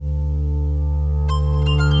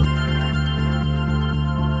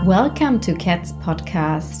Welcome to Kat's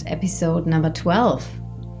podcast, episode number 12.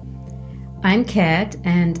 I'm Kat,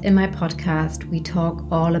 and in my podcast, we talk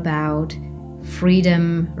all about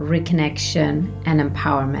freedom, reconnection, and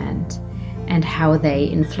empowerment, and how they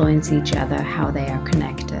influence each other, how they are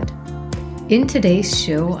connected. In today's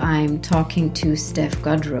show, I'm talking to Steph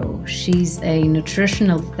Godrow. She's a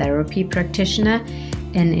nutritional therapy practitioner,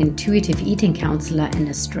 an intuitive eating counselor, and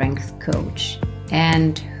a strength coach.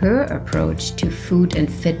 And her approach to food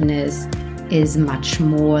and fitness is much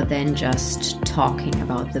more than just talking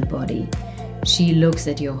about the body. She looks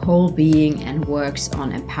at your whole being and works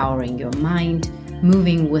on empowering your mind,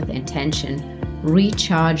 moving with intention,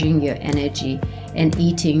 recharging your energy, and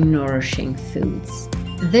eating nourishing foods.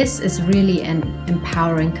 This is really an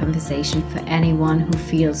empowering conversation for anyone who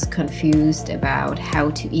feels confused about how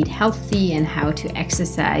to eat healthy and how to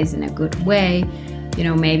exercise in a good way. You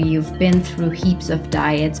know, maybe you've been through heaps of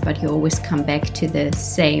diets, but you always come back to the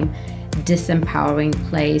same disempowering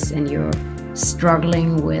place and you're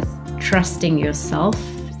struggling with trusting yourself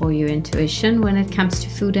or your intuition when it comes to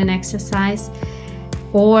food and exercise.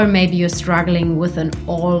 Or maybe you're struggling with an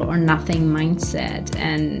all or nothing mindset.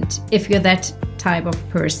 And if you're that type of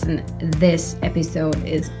person, this episode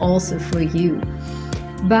is also for you.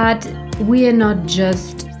 But we are not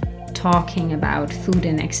just talking about food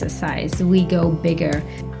and exercise, we go bigger.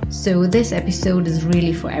 So this episode is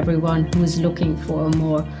really for everyone who is looking for a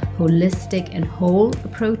more holistic and whole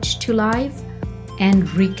approach to life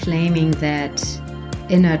and reclaiming that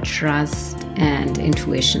inner trust and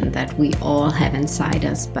intuition that we all have inside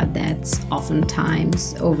us, but that's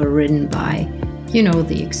oftentimes overridden by,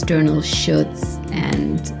 the external shoulds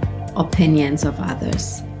and opinions of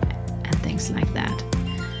others and things like that.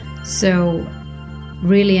 So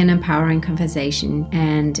really an empowering conversation,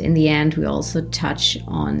 and in the end we also touch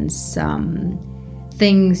on some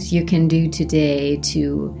things you can do today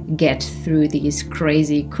to get through these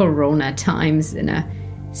crazy corona times in a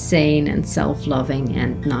sane and self-loving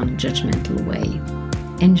and non-judgmental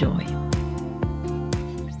way. Enjoy.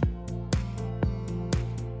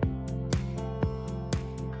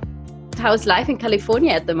 How's life in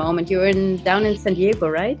California at the moment? You're down in San Diego,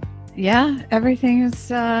 right? Yeah, everything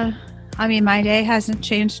is my day hasn't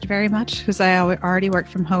changed very much because I already work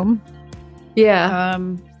from home. Yeah.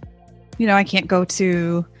 I can't go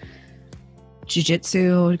to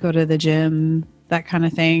jiu-jitsu, go to the gym, that kind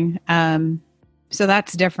of thing. So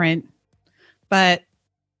that's different. But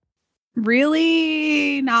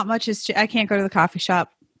really not much has I can't go to the coffee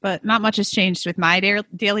shop, but not much has changed with my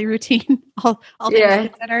daily routine, all things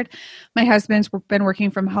considered. My husband's been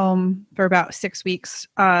working from home for about 6 weeks.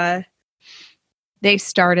 They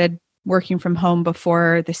started working from home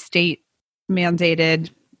before the state mandated,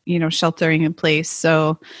 sheltering in place.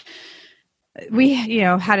 So we,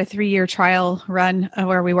 had a 3-year trial run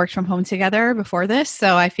where we worked from home together before this.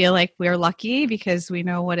 So I feel like we're lucky because we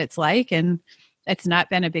know what it's like, and it's not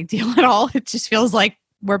been a big deal at all. It just feels like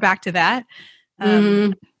we're back to that.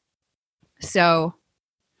 So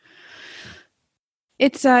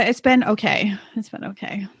it's been okay. It's been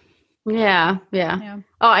okay. Yeah.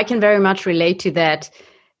 Oh, I can very much relate to that.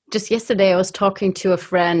 Just yesterday I was talking to a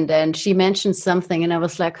friend and she mentioned something and I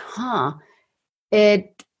was like,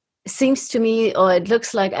 it seems to me, or it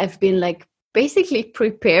looks like I've been basically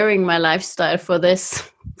preparing my lifestyle for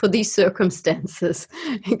these circumstances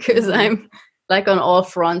because I'm on all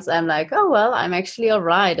fronts. I'm like, oh, well, I'm actually all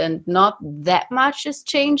right. And not that much is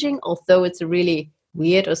changing, although it's a really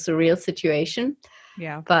weird or surreal situation.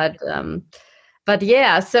 Yeah. But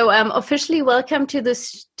yeah, so officially welcome to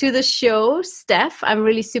the show, Steph. I'm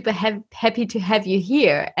really super happy to have you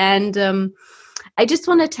here. And I just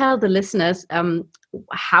want to tell the listeners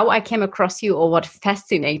how I came across you or what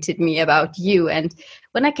fascinated me about you. And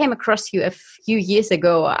when I came across you a few years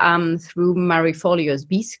ago through Marie Forleo's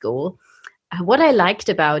B School, what I liked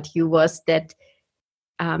about you was that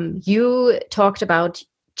you talked about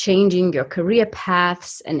changing your career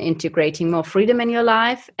paths and integrating more freedom in your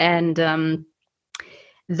life. And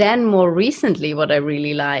then more recently, what I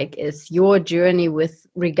really like is your journey with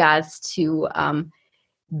regards to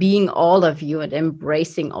being all of you and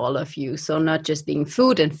embracing all of you. So not just being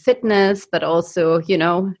food and fitness, but also,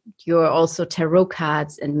 you're also tarot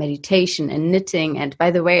cards and meditation and knitting. And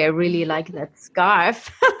by the way, I really like that scarf.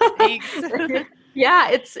 Thanks.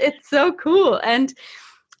 Yeah, it's so cool. And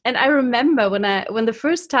I remember when the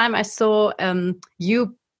first time I saw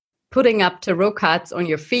you putting up tarot cards on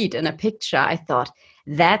your feet in a picture, I thought,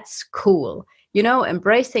 that's cool.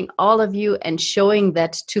 Embracing all of you and showing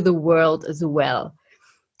that to the world as well.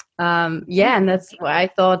 And that's why I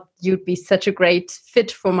thought you'd be such a great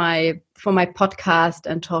fit for my podcast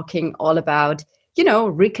and talking all about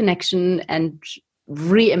reconnection and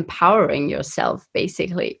re-empowering yourself,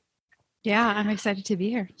 basically. Yeah, I'm excited to be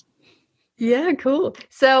here. Yeah, cool.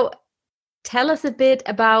 So tell us a bit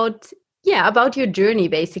about your journey,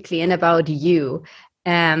 basically, and about you.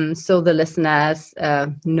 So the listeners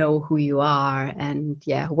know who you are and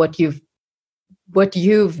what you've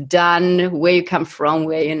done, where you come from,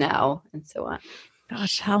 where you're now, and so on.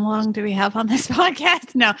 Gosh, how long do we have on this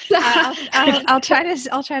podcast? No, I'll try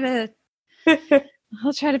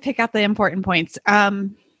to pick out the important points.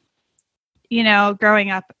 Growing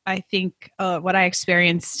up, I think what I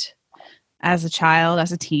experienced as a child,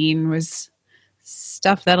 as a teen, was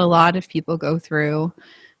stuff that a lot of people go through,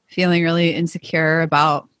 feeling really insecure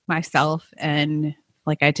about myself and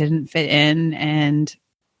like I didn't fit in, and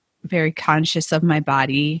very conscious of my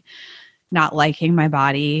body, not liking my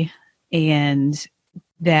body, and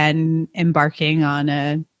then embarking on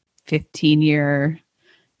a 15-year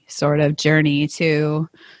sort of journey to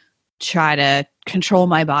try to control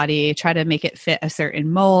my body, try to make it fit a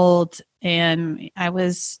certain mold. And I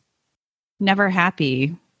was never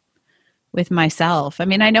happy with myself. I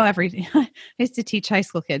mean, I know I used to teach high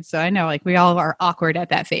school kids, so I know like we all are awkward at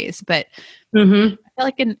that phase, but I feel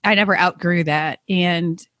like I never outgrew that.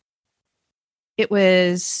 And it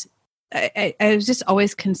was, I was just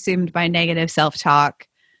always consumed by negative self-talk,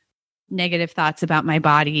 negative thoughts about my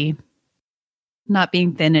body, not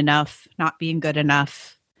being thin enough, not being good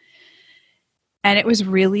enough. And it was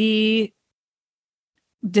really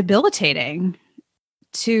debilitating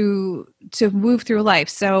to move through life.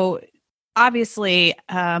 So obviously,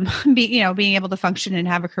 being able to function and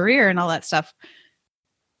have a career and all that stuff,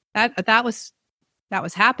 that was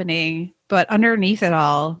happening. But underneath it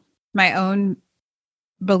all, my own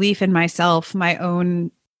belief in myself, my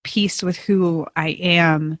own peace with who I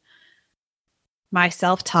am, my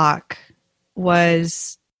self-talk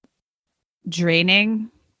was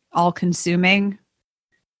draining, all-consuming,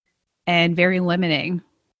 and very limiting.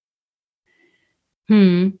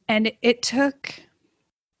 And it took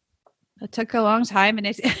a long time, and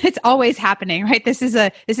it's always happening, right? This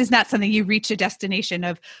is not something you reach a destination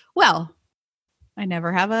of, well, I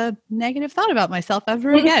never have a negative thought about myself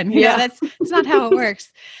ever again. That's not how it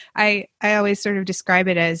works. I always sort of describe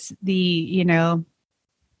it as the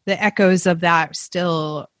echoes of that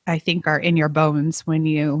still, I think, are in your bones when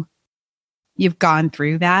you've gone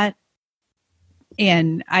through that.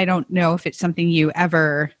 And I don't know if it's something you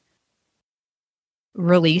ever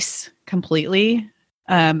release completely.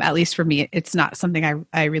 At least for me, it's not something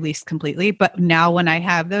I release completely. But now when I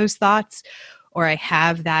have those thoughts, or I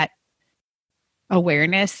have that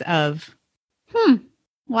awareness of,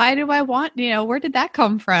 why do I want, where did that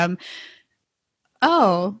come from?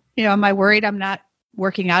 Oh, am I worried I'm not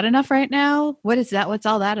working out enough right now? What is that? What's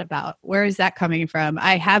all that about? Where is that coming from?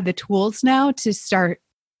 I have the tools now to start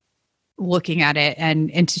looking at it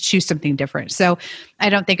and to choose something different. So I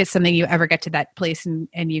don't think it's something you ever get to that place and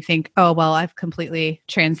you think, oh, well, I've completely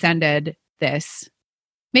transcended this.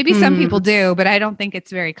 Maybe some people do, but I don't think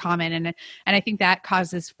it's very common. And I think that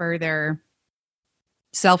causes further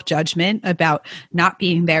self-judgment about not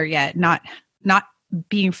being there yet, not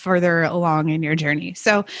being further along in your journey.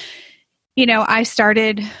 So, I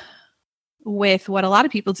started with what a lot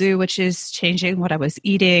of people do, which is changing what I was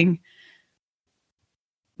eating,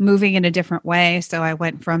 moving in a different way. So I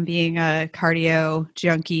went from being a cardio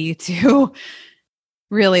junkie to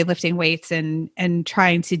really lifting weights and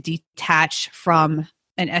trying to detach from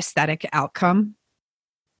an aesthetic outcome.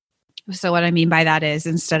 So what I mean by that is,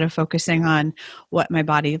 instead of focusing on what my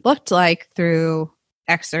body looked like through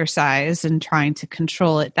exercise and trying to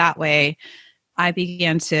control it that way, I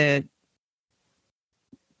began to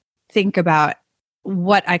think about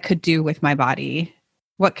what I could do with my body.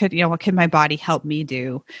 What could my body help me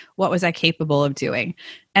do? What was I capable of doing?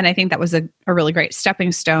 And I think that was a really great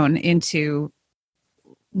stepping stone into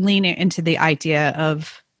leaning into the idea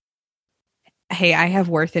of, hey, I have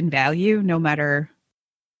worth and value no matter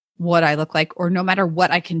what I look like or no matter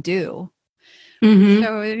what I can do.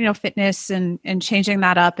 So, fitness and changing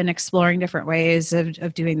that up and exploring different ways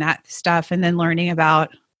of doing that stuff, and then learning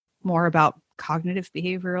more about cognitive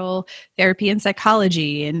behavioral therapy and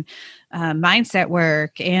psychology and mindset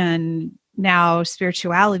work, and now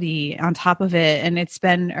spirituality on top of it. And it's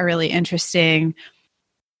been a really interesting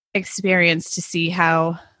experience to see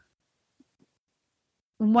how,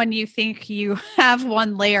 when you think you have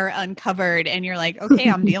one layer uncovered and you're like, okay,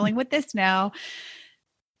 I'm dealing with this now,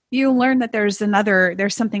 you learn that there's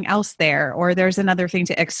something else there, or there's another thing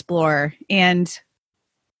to explore. And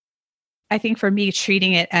I think for me,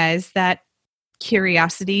 treating it as that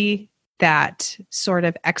curiosity, that sort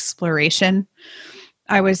of exploration,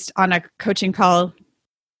 I was on a coaching call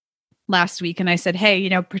last week and I said, hey,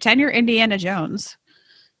 pretend you're Indiana Jones,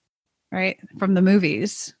 right? From the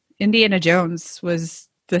movies. Indiana Jones was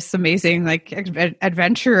this amazing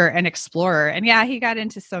adventurer and explorer. And yeah, he got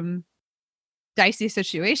into some dicey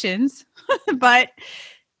situations, but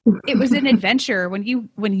it was an adventure. When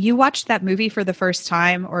you watch that movie for the first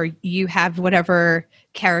time, or you have whatever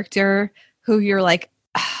character who you're like,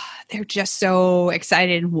 they're just so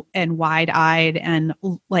excited and wide-eyed and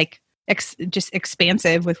just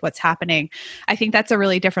expansive with what's happening. I think that's a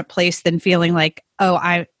really different place than feeling like,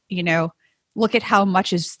 oh, look at how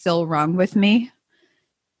much is still wrong with me.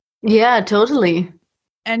 Yeah, totally.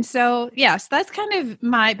 And so, yes, that's kind of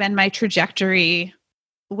been my trajectory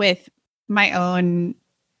with my own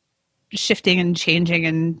shifting and changing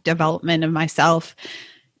and development of myself.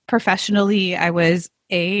 Professionally, I was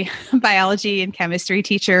a biology and chemistry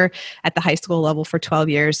teacher at the high school level for 12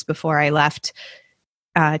 years before I left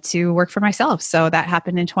to work for myself. So that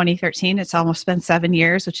happened in 2013. It's almost been 7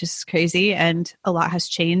 years, which is crazy. And a lot has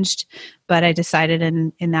changed. But I decided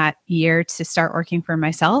in that year to start working for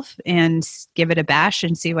myself and give it a bash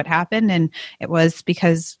and see what happened. And it was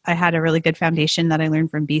because I had a really good foundation that I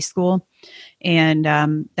learned from B School. And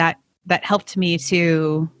that helped me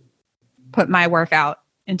to put my work out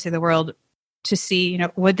into the world to see,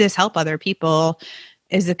 would this help other people?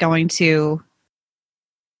 Is it going to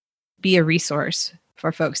be a resource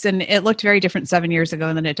for folks? And it looked very different 7 years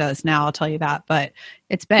ago than it does now, I'll tell you that. But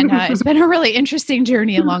it's been a really interesting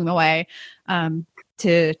journey along the way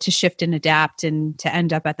to shift and adapt and to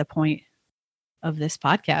end up at the point of this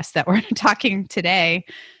podcast that we're talking today.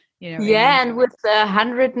 Yeah, and with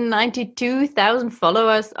 192,000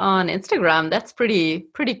 followers on Instagram, that's pretty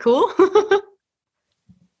cool.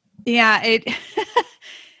 Yeah,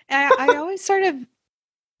 I always sort of,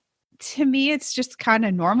 to me, it's just kind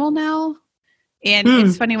of normal now. And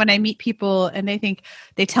it's funny when I meet people and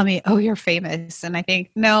they tell me, oh, you're famous. And I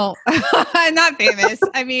think, no, I'm not famous.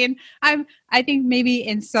 I mean, I think maybe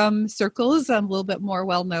in some circles, I'm a little bit more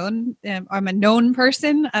well-known. I'm a known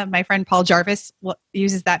person. My friend Paul Jarvis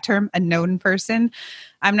uses that term, a known person.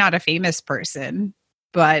 I'm not a famous person,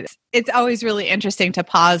 but it's always really interesting to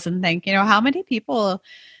pause and think, how many people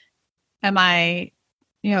am I,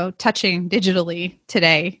 touching digitally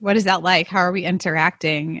today? What is that like? How are we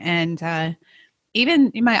interacting? And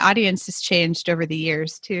even my audience has changed over the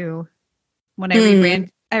years too. When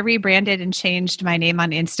I rebranded and changed my name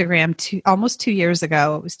on Instagram almost 2 years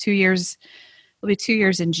ago. It was 2 years. It'll be 2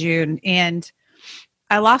 years in June, and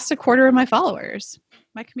I lost a quarter of my followers.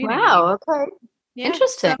 My community. Wow. Okay. Yeah,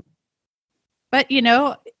 interesting. But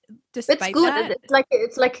despite it's good. That,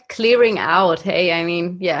 it's like clearing out. Hey, I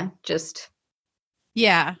mean, yeah, just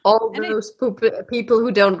all those people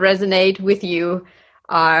who don't resonate with you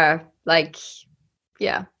are like,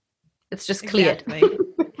 yeah, it's just cleared. Exactly.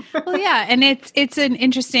 Well, yeah, and it's an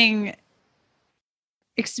interesting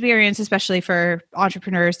experience, especially for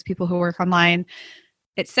entrepreneurs, people who work online,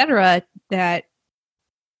 etc., that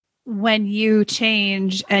when you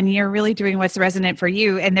change and you're really doing what's resonant for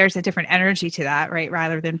you, and there's a different energy to that, right?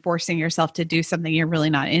 Rather than forcing yourself to do something you're really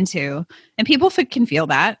not into. And people can feel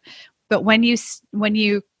that. But when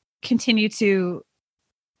you continue to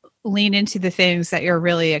lean into the things that you're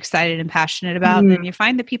really excited and passionate about, then you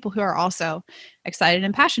find the people who are also excited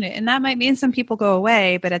and passionate. And that might mean some people go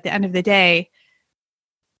away, but at the end of the day,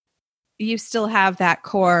 you still have that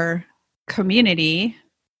core community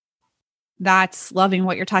that's loving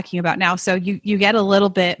what you're talking about now. So you get a little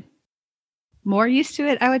bit more used to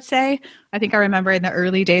it, I would say. I think I remember in the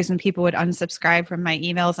early days when people would unsubscribe from my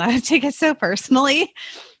emails, I would take it so personally,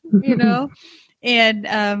 And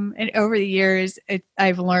over the years,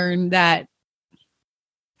 I've learned that,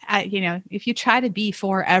 if you try to be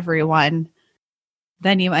for everyone,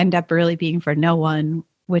 then you end up really being for no one,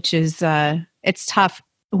 which is, it's tough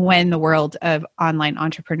when the world of online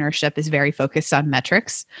entrepreneurship is very focused on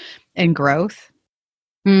metrics and growth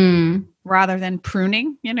rather than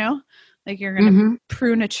pruning, like you're going to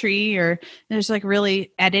prune a tree, or there's like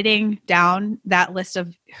really editing down that list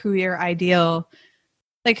of who your ideal,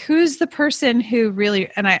 like who's the person who really,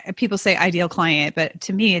 and people say ideal client, but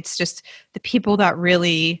to me, it's just the people that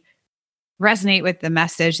really resonate with the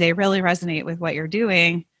message. They really resonate with what you're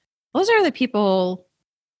doing. Those are the people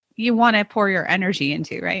you want to pour your energy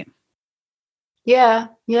into, right? Yeah,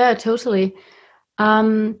 totally.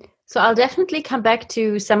 So I'll definitely come back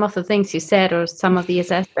to some of the things you said, or some of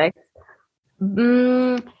these aspects.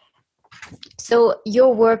 So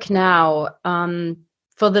your work now,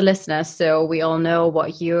 for the listeners, so we all know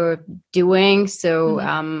what you're doing. So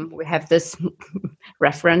we have this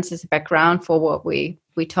reference as a background for what we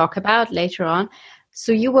talk about later on.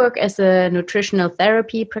 So you work as a nutritional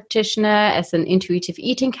therapy practitioner, as an intuitive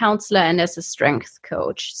eating counselor, and as a strength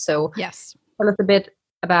coach. So yes, tell us a bit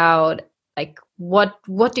about like what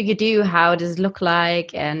do you do? How does it look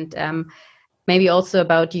like? And maybe also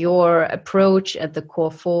about your approach at the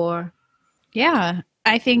Core 4. Yeah,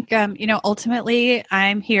 I think, ultimately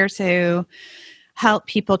I'm here to help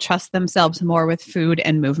people trust themselves more with food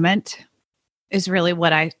and movement is really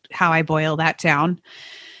how I boil that down.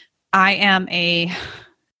 I am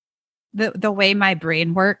the way my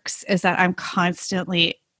brain works is that I'm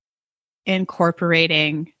constantly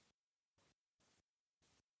incorporating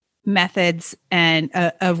methods and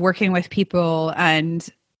of working with people and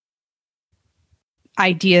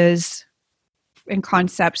ideas and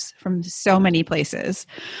concepts from so many places.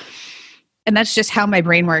 And that's just how my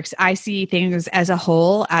brain works. I see things as a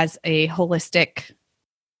whole, as a holistic,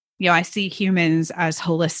 I see humans as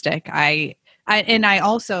holistic. I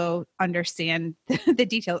also understand the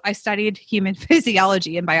details. I studied human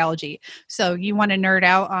physiology and biology. So you want to nerd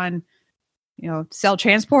out on, cell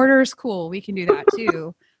transporters? Cool. We can do that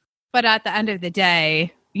too. But at the end of the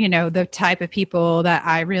day, the type of people that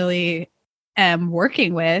I really am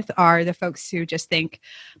working with are the folks who just think,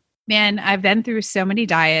 man, I've been through so many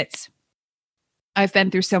diets. I've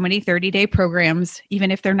been through so many 30-day programs,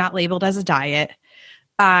 even if they're not labeled as a diet.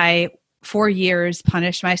 I, for years,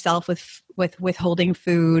 punished myself with withholding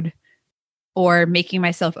food or making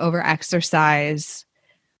myself over exercise.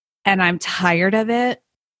 And I'm tired of it.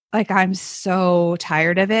 Like, I'm so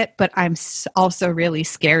tired of it, but I'm also really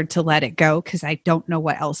scared to let it go because I don't know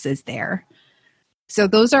what else is there. So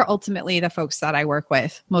those are ultimately the folks that I work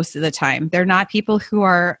with most of the time. They're not people who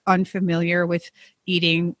are unfamiliar with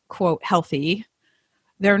eating, quote, healthy.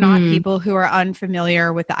 They're not people who are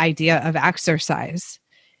unfamiliar with the idea of exercise.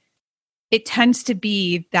 It tends to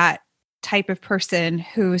be that type of person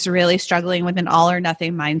who's really struggling with an all or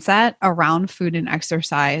nothing mindset around food and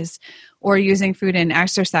exercise, or using food and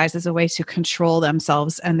exercise as a way to control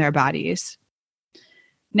themselves and their bodies.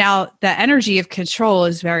 Now, the energy of control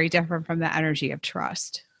is very different from the energy of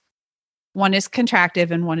trust. One is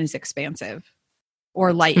contractive and one is expansive,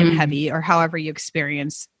 or light and heavy, or however you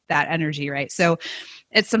experience that energy, right? So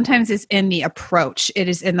it sometimes is in the approach, it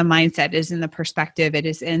is in the mindset, it is in the perspective, it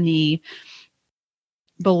is in the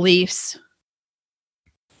beliefs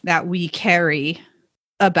that we carry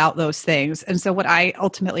about those things. And so what I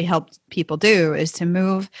ultimately help people do is to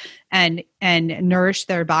move and nourish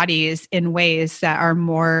their bodies in ways that are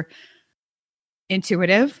more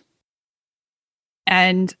intuitive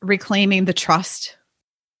and reclaiming the trust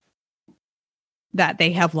that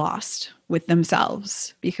they have lost with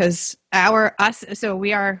themselves, because we have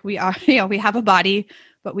a body,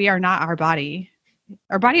 but we are not our body.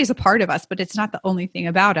 Our body is a part of us, but it's not the only thing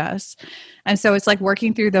about us. And so it's like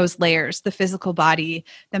working through those layers, the physical body,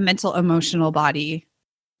 the mental, emotional body,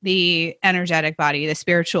 the energetic body, the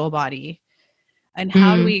spiritual body. And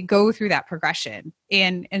how do we go through that progression?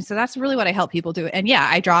 And so that's really what I help people do. And yeah,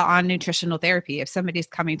 I draw on nutritional therapy. If somebody's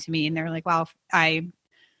coming to me and they're like, wow, I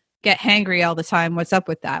get hangry all the time, what's up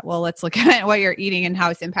with that? Well, let's look at what you're eating and how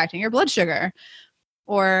it's impacting your blood sugar.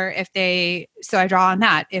 Or so I draw on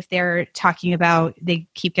that. If they're talking about, they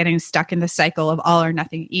keep getting stuck in the cycle of all or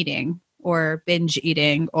nothing eating or binge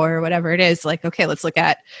eating or whatever it is, like, okay, let's look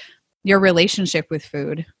at your relationship with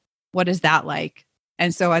food. What is that like?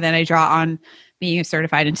 And so then I draw on being a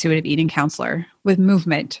certified intuitive eating counselor with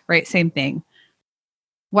movement, right? Same thing.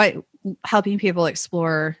 Helping people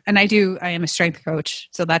explore. And I am a strength coach.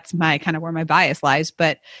 So that's my kind of where my bias lies,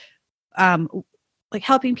 but, like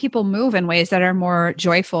helping people move in ways that are more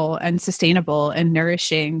joyful and sustainable and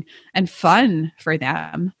nourishing and fun for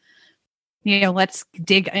them. Let's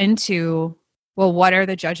dig into, well, what are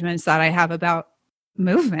the judgments that I have about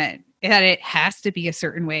movement? That it has to be a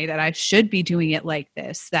certain way, that I should be doing it like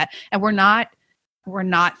this, and we're not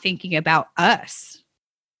thinking about us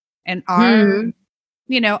and our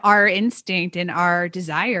instinct and our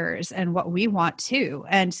desires and what we want to.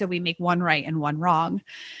 And so we make one right and one wrong.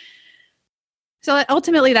 So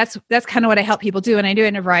ultimately, that's kind of what I help people do. And I do it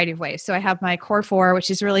in a variety of ways. So I have my Core 4, which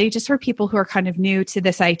is really just for people who are kind of new to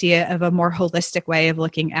this idea of a more holistic way of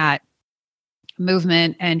looking at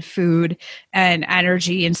movement and food and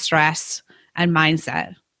energy and stress and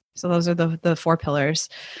mindset. So those are the 4 pillars.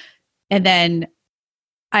 And then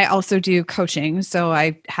I also do coaching. So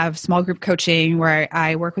I have small group coaching where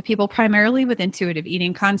I work with people primarily with intuitive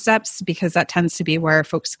eating concepts, because that tends to be where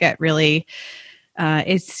folks get really...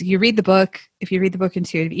 you read the book. If you read the book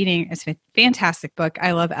Intuitive Eating, it's a fantastic book.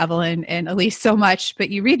 I love Evelyn and Elise so much,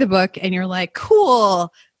 but you read the book and you're like,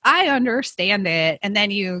 cool, I understand it. And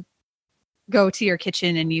then you go to your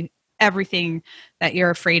kitchen and you everything that you're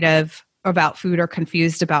afraid of about food or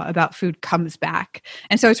confused about food comes back.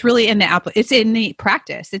 And so it's really in the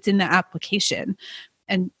practice, it's in the application.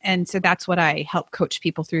 And so that's what I help coach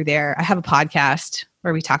people through there. I have a podcast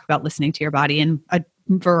where we talk about listening to your body in a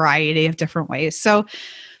variety of different ways. So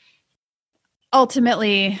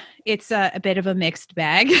ultimately, it's a bit of a mixed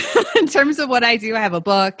bag in terms of what I do. I have a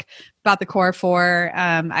book about the Core Four.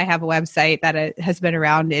 I have a website that has been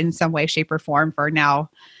around in some way, shape, or form for now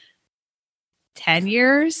 10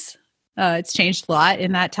 years. It's changed a lot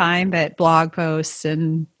in that time, but blog posts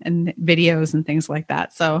and videos and things like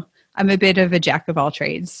that. So I'm a bit of a jack of all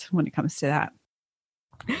trades when it comes to that.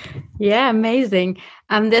 Yeah, amazing.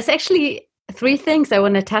 There's actually 3 things I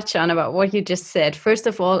want to touch on about what you just said. First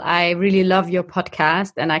of all, I really love your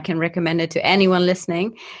podcast and I can recommend it to anyone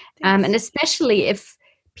listening. And especially if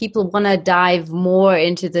people want to dive more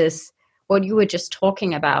into this, what you were just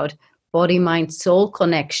talking about, body, mind, soul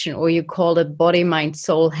connection, or you call it body, mind,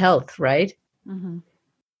 soul health, right? Mm-hmm.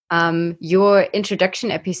 Your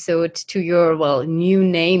introduction episode to your, new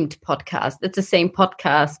named podcast, it's the same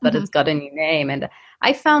podcast, but it's got a new name. And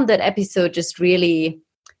I found that episode just really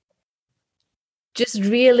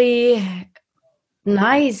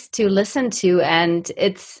nice to listen to. And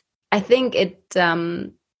I think it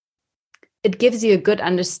gives you a good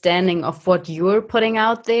understanding of what you're putting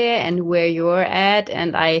out there and where you're at.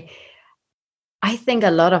 And I think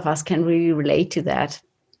a lot of us can really relate to that.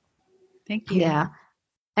 Thank you. Yeah.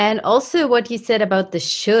 And also what you said about the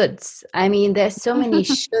shoulds. I mean, there's so many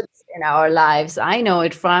shoulds in our lives. I know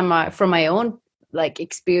it from my own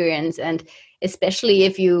experience. And especially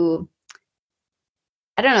if you,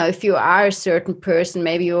 I don't know, if you are a certain person,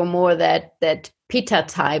 maybe you're more that Pitta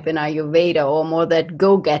type in Ayurveda, or more that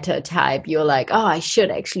go-getter type. You're like, oh, I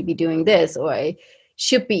should actually be doing this, or I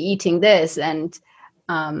should be eating this. And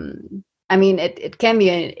I mean, it can be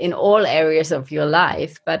in all areas of your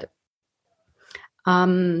life, but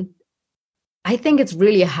I think it's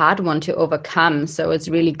really a hard one to overcome. So it's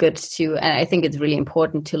really good and I think it's really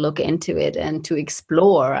important to look into it and to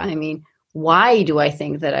explore. I mean, why do I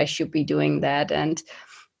think that I should be doing that? And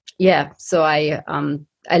yeah, so I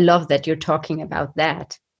love that you're talking about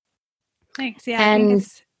that. Thanks. Yeah. And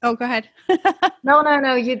go ahead.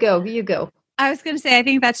 No, you go. I was going to say, I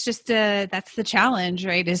think that's just that's the challenge,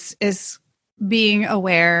 right? Is being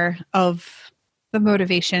aware of the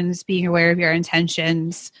motivations, being aware of your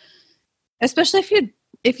intentions, especially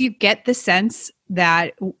if you get the sense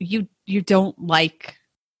that you don't like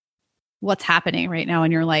what's happening right now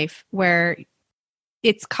in your life, where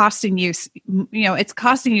it's costing you, it's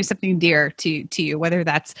costing you something dear to you, whether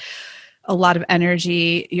that's a lot of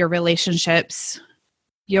energy, your relationships,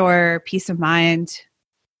 your peace of mind.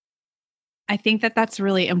 I think that that's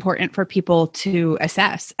really important for people to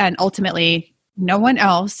assess. And ultimately, no one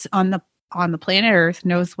else on the planet Earth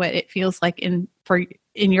knows what it feels like in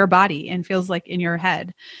your body and feels like in your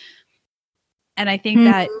head. And I think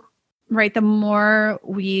that, right, the more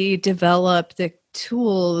we develop the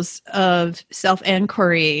tools of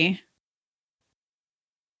self-inquiry,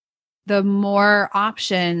 the more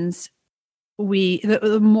options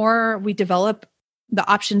the more we develop the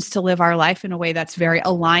options to live our life in a way that's very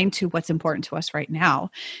aligned to what's important to us right now.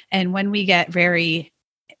 And when we get very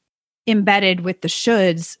embedded with the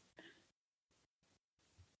shoulds,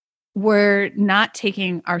 we're not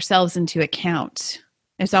taking ourselves into account.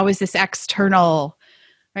 There's always this external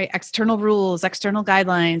rules, external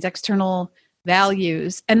guidelines, external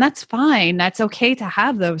values. And that's fine. That's okay to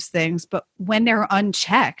have those things. But when they're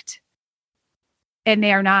unchecked and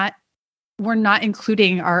we're not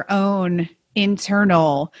including our own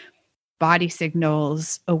internal body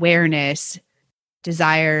signals, awareness,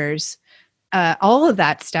 desires, all of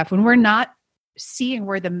that stuff, when we're not seeing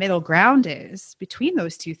where the middle ground is between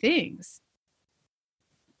those two things,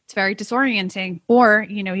 it's very disorienting. Or,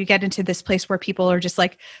 you get into this place where people are just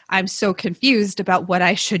like, I'm so confused about what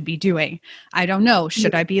I should be doing. I don't know.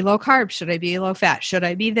 Should I be low carb? Should I be low fat? Should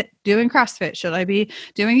I be doing CrossFit? Should I be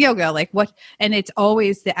doing yoga? Like what? And it's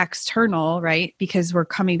always the external, right? Because we're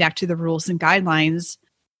coming back to the rules and guidelines.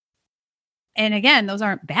 And again, those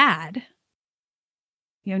aren't bad.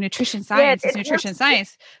 Nutrition science is nutrition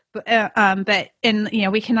science, but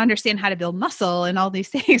we can understand how to build muscle and all these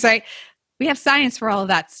things, right? We have science for all of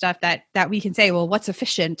that stuff that we can say, well, what's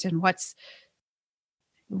efficient and what's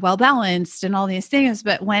well balanced and all these things.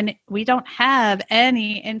 But when we don't have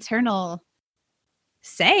any internal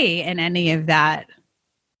say in any of that,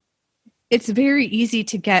 it's very easy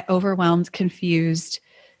to get overwhelmed, confused,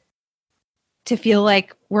 to feel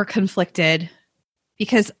like we're conflicted,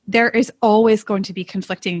 because there is always going to be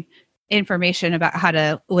conflicting information about how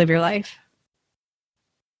to live your life.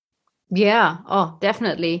 Yeah. Oh,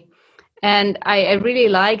 definitely. And I really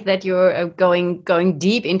like that you're going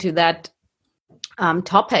deep into that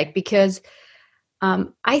topic, because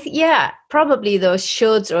probably those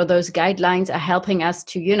shoulds or those guidelines are helping us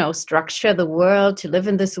to, structure the world, to live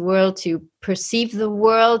in this world, to perceive the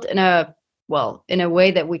world in a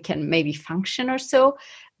way that we can maybe function or so.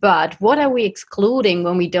 But what are we excluding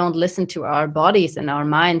when we don't listen to our bodies and our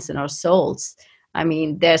minds and our souls? I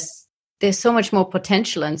mean, there's so much more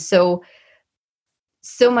potential, and so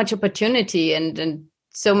much opportunity, and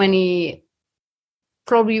so many,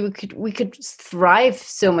 probably we could thrive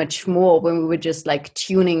so much more when we were just like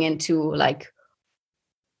tuning into like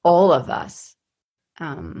all of us.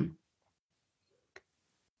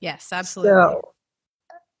 Yes, absolutely.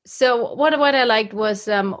 So what I liked was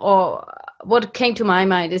or what came to my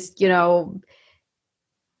mind is,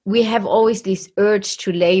 we have always this urge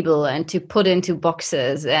to label and to put into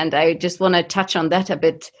boxes, and I just want to touch on that a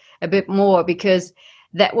bit more, because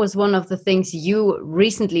that was one of the things you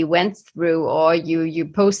recently went through, or you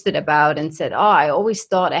posted about and said, oh, I always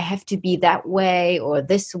thought I have to be that way or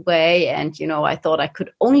this way, and I thought I could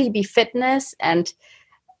only be fitness and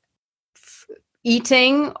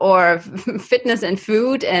eating, or fitness and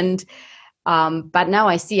food, and but now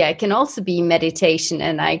I see I can also be meditation,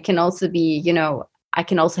 and I can also be, I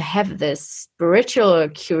can also have this spiritual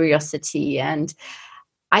curiosity. And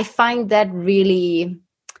I find that really,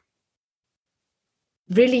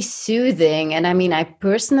 really soothing. And I mean, I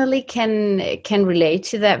personally can relate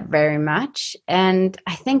to that very much. And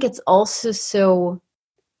I think it's also so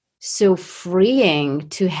freeing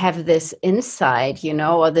to have this insight,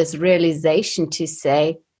 or this realization to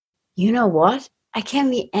say, you know what? I can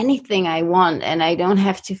be anything I want, and I don't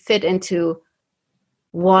have to fit into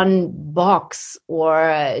one box,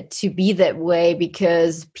 or to be that way,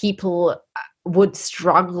 because people would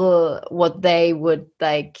struggle what they would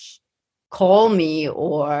like call me,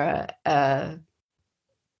 or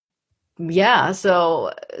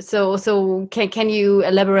so can you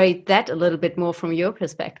elaborate that a little bit more from your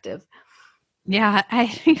perspective? Yeah, I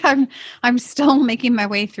think I'm still making my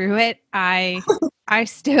way through it. I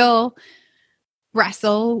still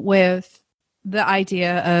wrestle with the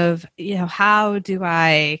idea of, how do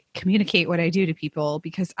I communicate what I do to people?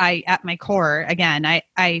 Because at my core, again,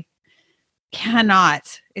 I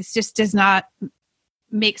cannot, it just does not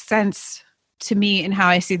make sense to me in how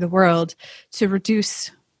I see the world to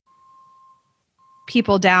reduce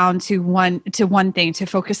people down to one thing, to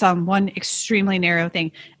focus on one extremely narrow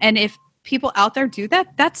thing. And if people out there do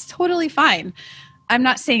that, that's totally fine. I'm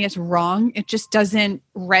not saying it's wrong. It just doesn't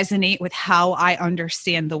resonate with how I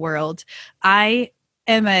understand the world. I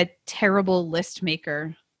am a terrible list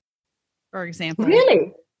maker, for example.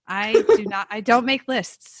 Really? I don't make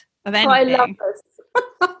lists of anything. I love this.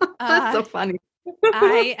 That's so funny.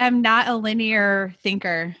 I am not a linear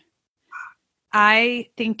thinker. I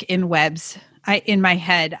think in webs. In my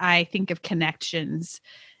head, I think of connections.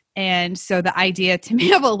 And so the idea to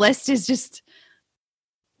me of a list is just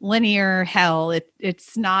linear hell.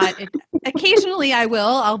 It's not. Occasionally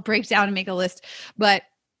I'll break down and make a list, but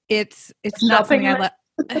it's not something I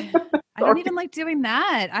don't even like doing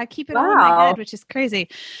that. I keep it all in my head, which is crazy.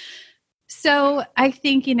 So I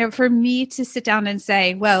think, for me to sit down and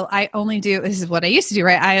say, well, I only do, this is what I used to do,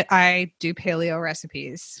 right? I do paleo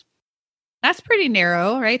recipes. That's pretty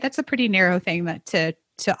narrow, right? That's a pretty narrow thing that to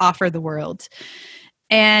offer the world.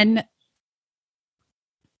 And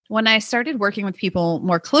when I started working with people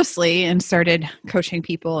more closely and started coaching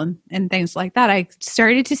people and things like that, I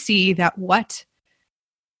started to see that what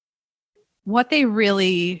they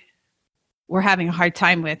really were having a hard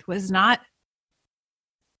time with was not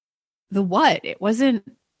the what. It wasn't,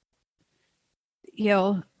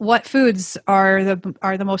 what foods are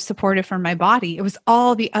the most supportive for my body. It was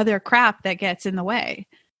all the other crap that gets in the way,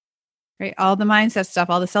 right? All the mindset stuff,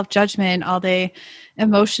 all the self-judgment, all the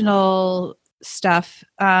emotional stuff.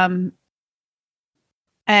 And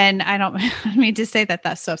I don't mean to say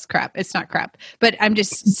that stuff's crap. It's not crap, but I'm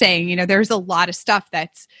just saying, there's a lot of stuff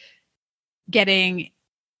that's getting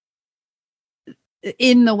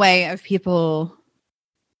in the way of people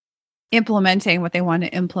implementing what they want to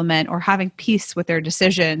implement or having peace with their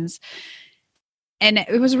decisions. And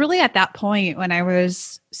it was really at that point when I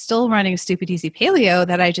was still running Stupid Easy Paleo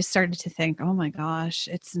that I just started to think, oh my gosh,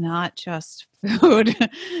 it's not just food,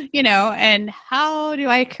 and how do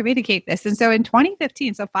I communicate this? And so in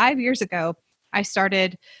 2015, so 5 years ago, I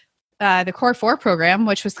started the Core 4 program,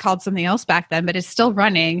 which was called something else back then, but it's still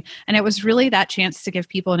running. And it was really that chance to give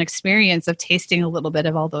people an experience of tasting a little bit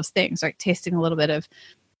of all those things, right? Tasting a little bit of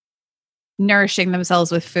nourishing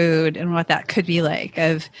themselves with food and what that could be like,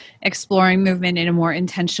 of exploring movement in a more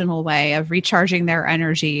intentional way, of recharging their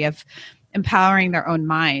energy, of empowering their own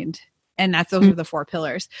mind. And those are the 4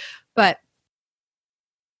 pillars. But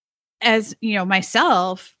as you know,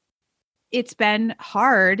 myself, it's been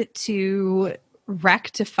hard to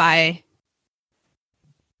rectify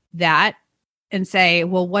that and say,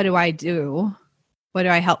 well, what do I do? What do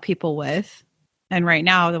I help people with? And right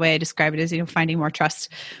now, the way I describe it is, finding more trust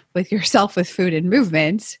with yourself, with food and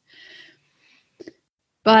movement.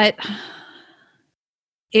 But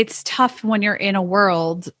it's tough when you're in a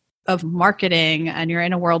world of marketing and you're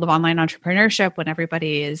in a world of online entrepreneurship, when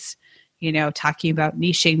everybody is, talking about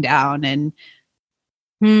niching down and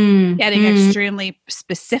getting extremely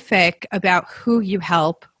specific about who you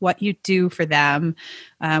help, what you do for them,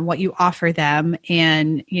 what you offer them.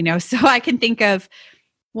 And, so I can think of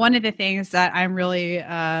one of the things that I'm really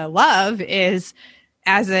love is,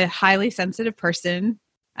 as a highly sensitive person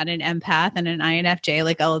and an empath and an INFJ,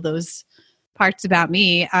 like all of those parts about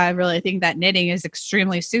me, I really think that knitting is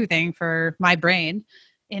extremely soothing for my brain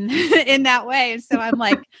in in that way. And so I'm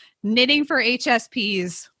like, knitting for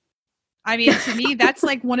HSPs. I mean, to me, that's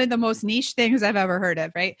like one of the most niche things I've ever heard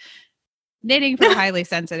of, right? Knitting for highly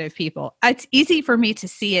sensitive people. It's easy for me to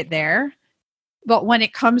see it there. But when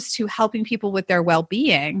it comes to helping people with their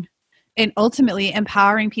well-being and ultimately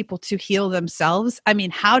empowering people to heal themselves, I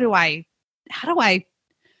mean, how do I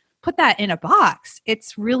put that in a box?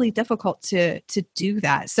 It's really difficult to do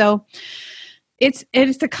that. So it's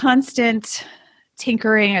a constant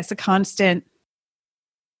tinkering. It's a constant,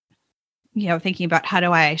 thinking about, how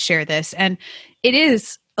do I share this? And it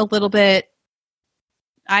is a little bit,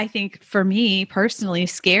 I think, for me personally,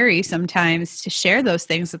 scary sometimes to share those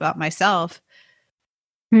things about myself.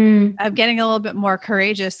 I'm getting a little bit more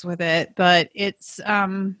courageous with it, but it's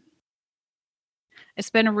been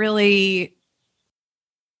a really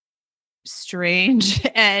strange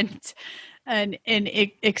and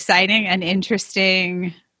exciting and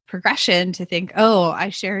interesting progression to think, oh,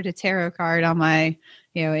 I shared a tarot card on my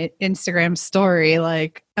Instagram story.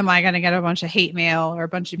 Like, am I going to get a bunch of hate mail or a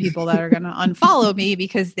bunch of people that are going to unfollow me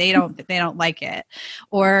because they don't like it?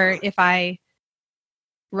 Or if I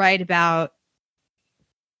write about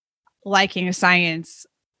liking science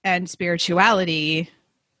and spirituality,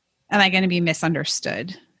 am I going to be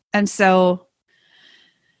misunderstood? And so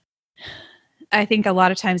I think a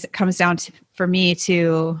lot of times it comes down to, for me,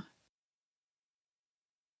 to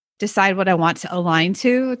decide what I want to align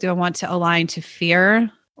to. Do I want to align to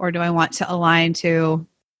fear, or do I want to align to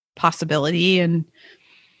possibility and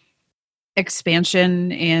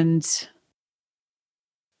expansion and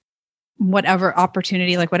whatever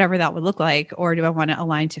opportunity, like whatever that would look like? Or do I want to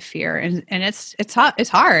align to fear? And it's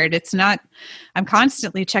hard. It's not, I'm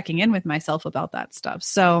constantly checking in with myself about that stuff.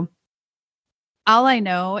 So all I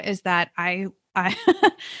know is that I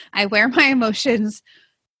wear my emotions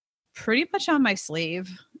pretty much on my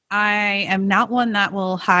sleeve. I am not one that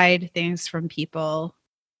will hide things from people,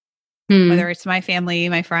 whether it's my family,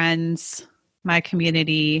 my friends, my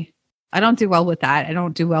community. I don't do well with that. I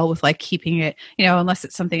don't do well with like keeping it, unless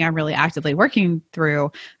it's something I'm really actively working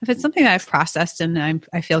through. If it's something that I've processed and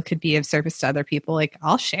I feel could be of service to other people, like,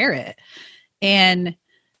 I'll share it. And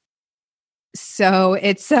so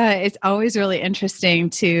it's always really interesting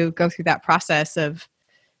to go through that process of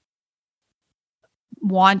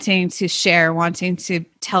wanting to share, wanting to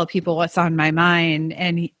tell people what's on my mind.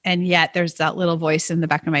 And yet there's that little voice in the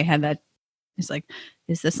back of my head that is like,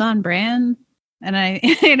 is this on brand? And I,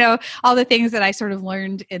 all the things that I sort of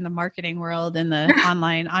learned in the marketing world and the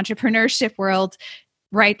online entrepreneurship world,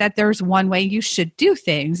 right? That there's one way you should do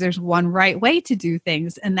things. There's one right way to do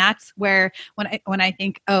things. And that's where, when I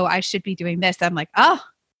think, oh, I should be doing this, I'm like, oh,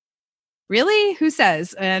 really? Who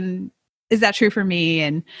says? And is that true for me?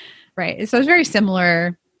 And right. So it's very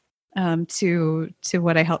similar to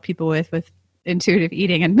what I help people with intuitive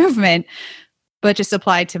eating and movement, but just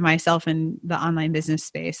applied to myself in the online business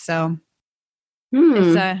space. So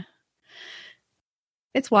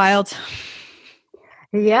it's wild.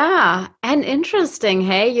 Yeah. And interesting.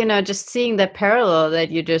 Hey, just seeing the parallel that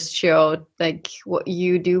you just showed, like what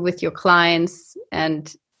you do with your clients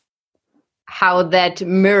and how that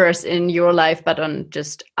mirrors in your life, but on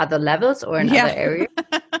just other levels or in other areas.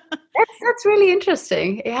 That's really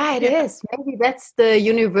interesting. Yeah, it is. Maybe that's the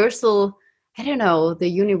universal, I don't know, the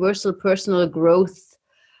universal personal growth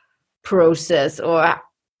process, or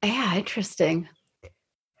interesting.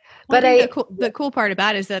 Well, but the cool part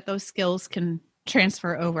about it is that those skills can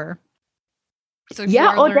transfer over. So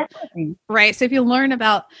definitely. Right. So if you learn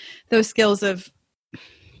about those skills of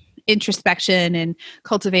introspection and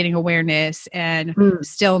cultivating awareness and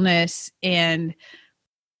stillness and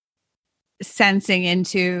sensing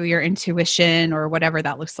into your intuition or whatever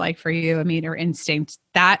that looks like for you. I mean, or instinct,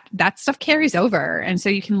 that stuff carries over. And so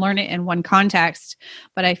you can learn it in one context.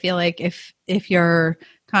 But I feel like if you're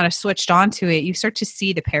kind of switched onto it, you start to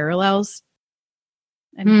see the parallels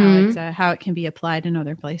and how it can be applied in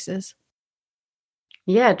other places.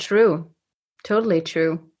 Yeah, true. Totally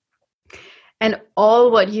true. And all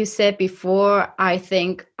what you said before, I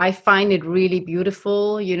think I find it really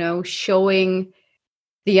beautiful, showing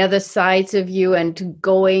the other sides of you and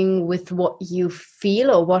going with what you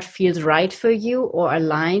feel or what feels right for you or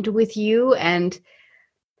aligned with you. And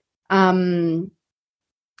I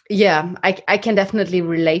can definitely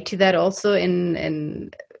relate to that also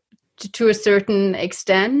to a certain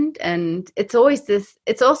extent. And it's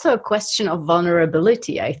also a question of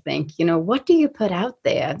vulnerability, I think. What do you put out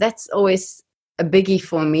there? That's always a biggie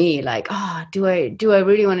for me. Like, do I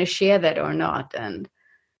really want to share that or not? And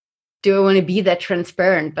do I want to be that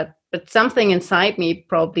transparent? But something inside me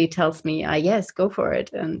probably tells me, yes, go for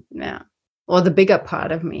it. And or the bigger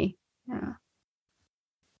part of me. Yeah.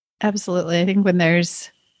 Absolutely. I think when there's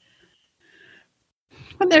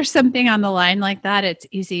something on the line like that, it's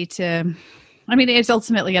easy to, it's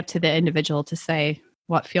ultimately up to the individual to say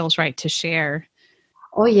what feels right to share.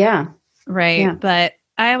 Oh yeah. Right. Yeah. But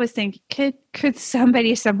I always think, could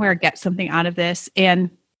somebody somewhere get something out of this? And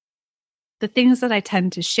the things that I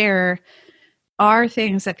tend to share are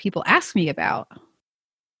things that people ask me about.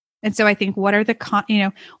 And so I think, what are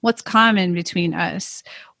what's common between us?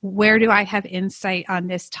 Where do I have insight on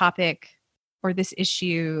this topic or this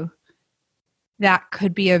issue that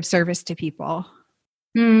could be of service to people?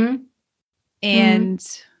 Mm-hmm.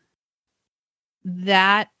 And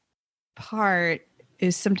that part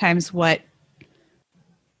is sometimes what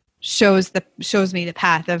shows me the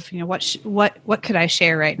path of, what could I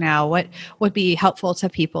share right now? What would be helpful to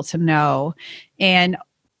people to know? And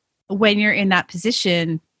when you're in that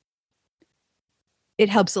position, it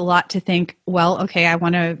helps a lot to think, well, okay, I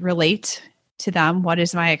want to relate to them. What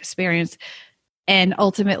is my experience? And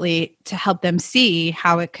ultimately to help them see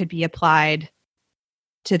how it could be applied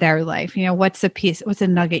to their life. What's a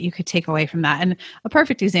nugget you could take away from that? And a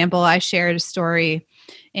perfect example, I shared a story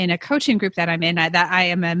in a coaching group that I'm in, that I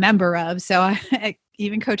am a member of. So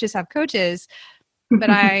even coaches have coaches,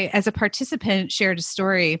 but I, as a participant, shared a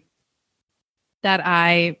story that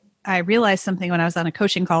I realized something when I was on a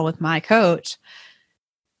coaching call with my coach,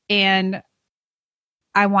 and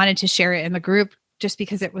I wanted to share it in the group just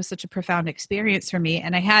because it was such a profound experience for me.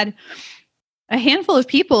 And I had a handful of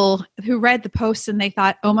people who read the post and they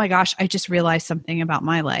thought, oh my gosh, I just realized something about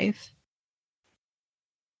my life.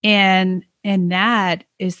 And that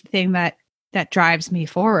is the thing that drives me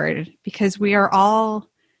forward, because we are all,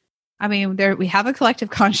 we have a collective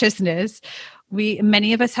consciousness.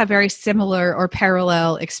 Many of us have very similar or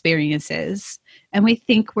parallel experiences, and we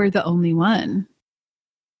think we're the only one.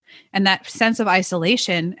 And that sense of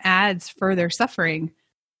isolation adds further suffering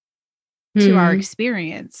to our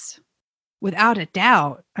experience. Without a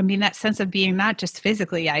doubt. That sense of being not just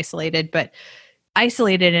physically isolated, but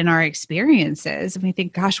isolated in our experiences. And we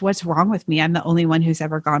think, gosh, what's wrong with me? I'm the only one who's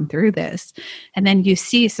ever gone through this. And then you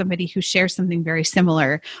see somebody who shares something very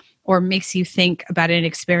similar or makes you think about an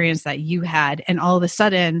experience that you had. And all of a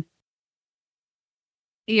sudden,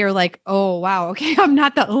 you're like, oh, wow, okay, I'm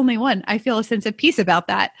not the only one. I feel a sense of peace about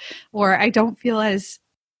that. Or I don't feel as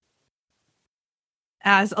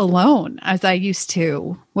alone as I used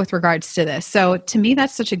to with regards to this. So to me,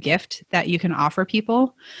 that's such a gift that you can offer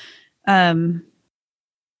people.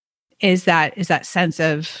 Is that sense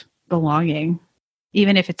of belonging,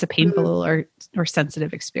 even if it's a painful or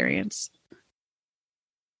sensitive experience.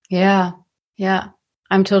 Yeah.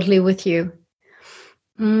 I'm totally with you.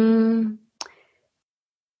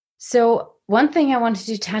 So one thing I wanted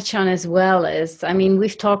to touch on as well is,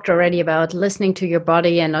 we've talked already about listening to your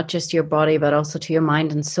body, and not just your body, but also to your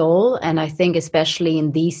mind and soul. And I think especially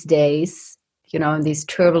in these days, in these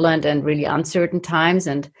turbulent and really uncertain times,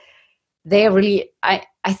 and they're really, I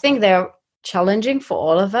think they're challenging for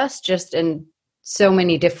all of us, just in so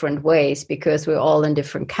many different ways, because we're all in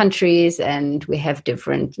different countries and we have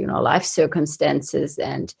different, life circumstances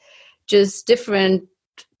and just different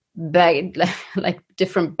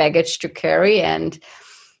different baggage to carry. And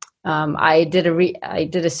I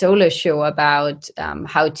did a solo show about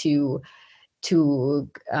how to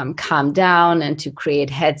calm down and to create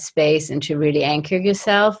headspace and to really anchor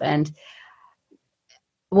yourself. And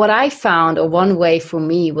what I found, or one way for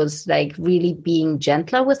me, was like really being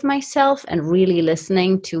gentler with myself and really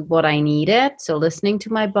listening to what I needed. So listening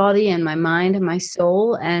to my body and my mind and my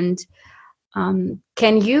soul. And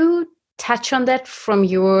can you touch on that from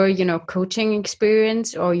your, coaching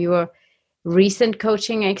experience or your recent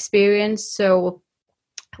coaching experience? So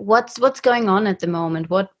what's going on at the moment?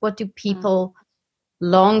 What do people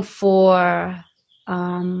long for?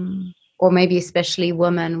 Or maybe especially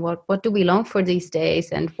women, what do we long for these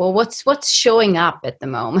days? And what's showing up at the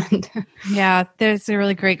moment? Yeah, that's a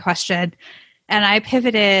really great question. And I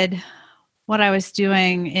pivoted what I was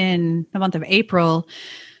doing in the month of April.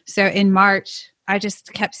 So in March, I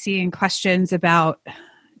just kept seeing questions about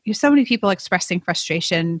so many people expressing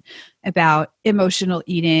frustration about emotional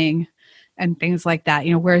eating and things like that.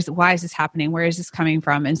 Why is this happening? Where is this coming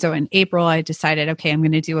from? And so in April, I decided, okay, I'm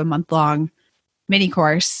going to do a month-long mini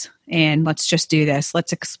course and let's just do this.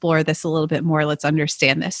 Let's explore this a little bit more. Let's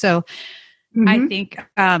understand this. So I think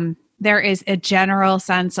there is a general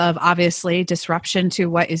sense of obviously disruption to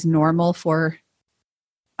what is normal for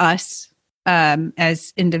us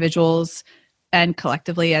as individuals and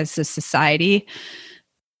collectively as a society.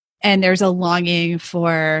 And there's a longing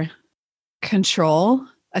for control,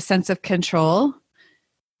 a sense of control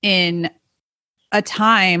in a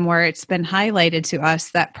time where it's been highlighted to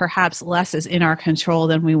us that perhaps less is in our control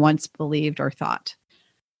than we once believed or thought.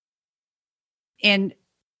 And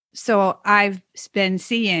so I've been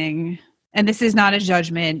seeing, and this is not a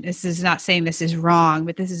judgment, this is not saying this is wrong,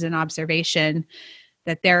 but this is an observation,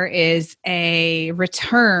 that there is a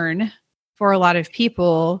return for a lot of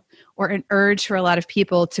people, or an urge for a lot of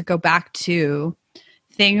people to go back to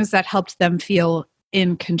things that helped them feel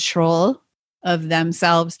in control of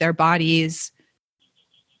themselves, their bodies,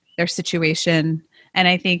 their situation. And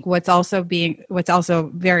I think what's also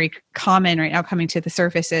very common right now coming to the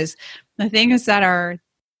surface is the things that are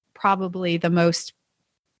probably the most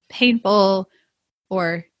painful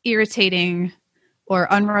or irritating or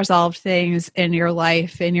unresolved things in your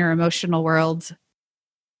life, in your emotional world,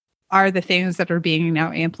 are the things that are being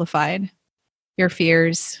now amplified. Your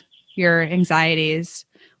fears, your anxieties,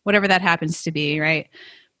 whatever that happens to be, right?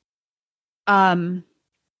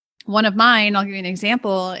 One of mine, I'll give you an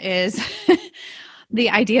example, is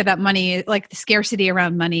the idea that money, like the scarcity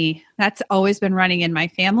around money, that's always been running in my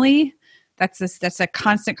family. That's a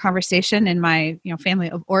constant conversation in my family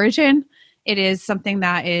of origin. It is something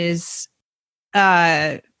that is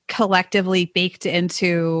collectively baked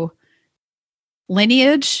into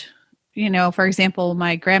lineage. For example,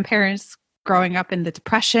 my grandparents growing up in the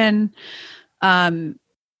Depression,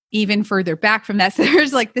 even further back from that. So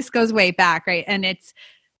there's this goes way back, right? And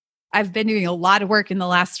I've been doing a lot of work in the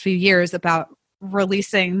last few years about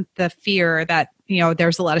releasing the fear that,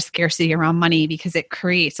 there's a lot of scarcity around money, because it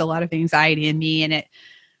creates a lot of anxiety in me, and it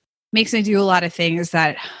makes me do a lot of things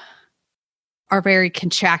that are very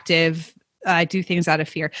contractive. I do things out of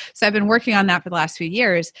fear. So I've been working on that for the last few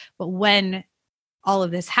years. But when all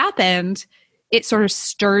of this happened, it sort of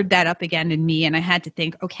stirred that up again in me. And I had to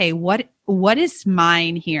think, okay, what is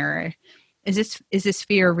mine here? Is this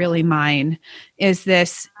fear really mine? Is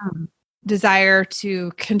this desire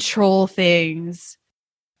to control things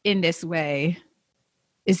in this way?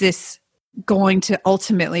 Is this going to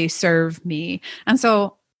ultimately serve me? And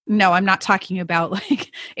so, no, I'm not talking about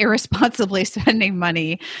irresponsibly spending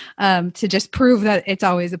money to just prove that it's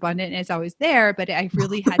always abundant and it's always there. But I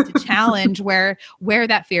really had to challenge where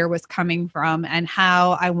that fear was coming from and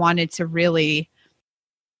how I wanted to really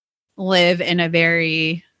live in a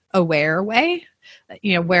very aware way.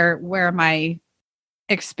 Where am I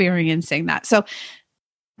experiencing that? So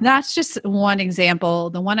that's just one example.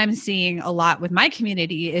 The one I'm seeing a lot with my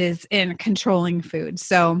community is in controlling food.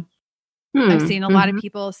 So I've seen a lot of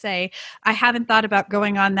people say, I haven't thought about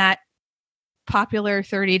going on that popular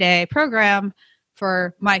 30-day program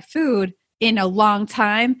for my food in a long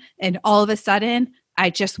time. And all of a sudden, I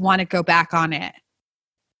just want to go back on it.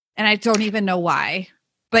 And I don't even know why.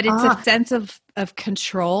 But it's a sense of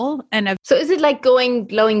control and of. So is it like going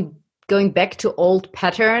back to old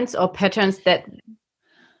patterns, or patterns that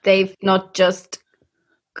they've not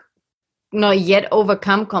yet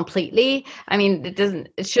overcome completely? I mean,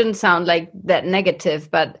 it shouldn't sound like that negative,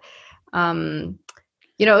 but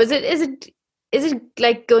is it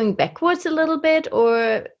like going backwards a little bit,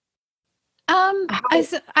 or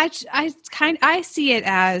I see it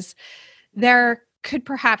as there could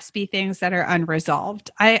perhaps be things that are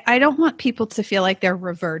unresolved. I don't want people to feel like they're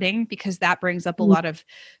reverting, because that brings up a lot of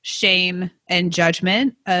shame and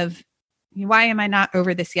judgment of, why am I not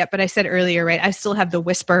over this yet? But I said earlier, right, I still have the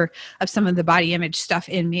whisper of some of the body image stuff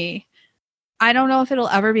in me. I don't know if it'll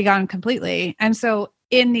ever be gone completely. And so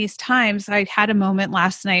in these times, I had a moment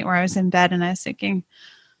last night where I was in bed and I was thinking,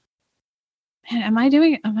 man, am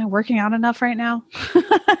I working out enough right now?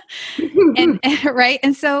 and right.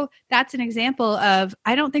 And so that's an example of,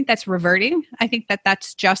 I don't think that's reverting. I think that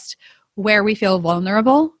that's just where we feel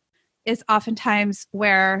vulnerable, is oftentimes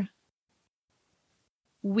where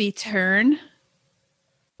we turn,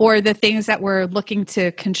 or the things that we're looking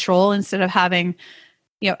to control instead of having,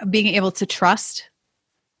 being able to trust.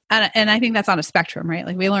 And I think that's on a spectrum, right?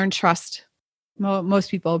 Like we learn trust,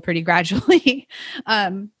 most people pretty gradually.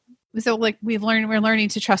 So like we're learning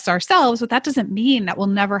to trust ourselves, but that doesn't mean that we'll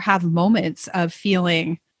never have moments of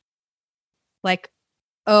feeling like,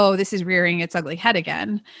 oh, this is rearing its ugly head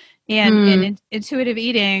again. And in intuitive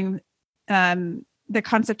eating, the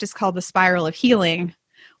concept is called the spiral of healing,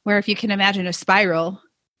 where if you can imagine a spiral,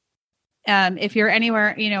 if you're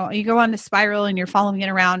anywhere, you go on the spiral and you're following it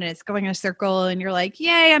around and it's going in a circle and you're like,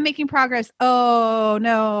 yay, I'm making progress. Oh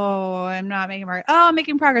no, I'm not making progress. Oh, I'm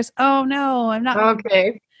making progress. Oh no, I'm not.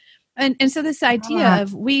 Okay. And so this idea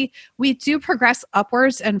of we do progress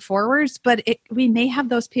upwards and forwards, but we may have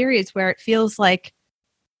those periods where it feels like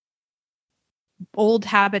old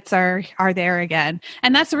habits are there again.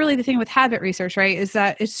 And that's really the thing with habit research, right? Is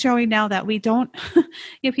that it's showing now that we don't,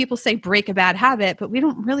 people say break a bad habit, but we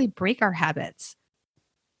don't really break our habits.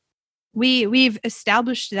 We've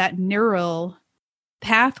established that neural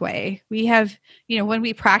pathway. We have, when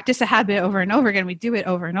we practice a habit over and over again, we do it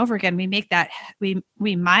over and over again. We make that, we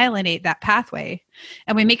myelinate that pathway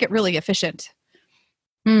and we make it really efficient.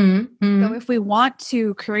 Mm-hmm. So if we want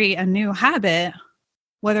to create a new habit,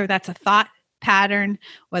 whether that's a thought pattern,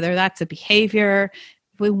 whether that's a behavior,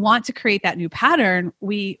 if we want to create that new pattern,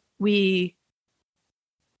 we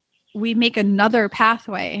make another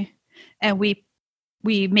pathway and we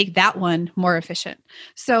make that one more efficient.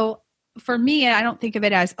 So for me, I don't think of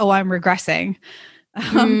it as, oh, I'm regressing.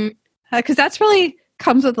 Because that's really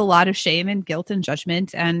comes with a lot of shame and guilt and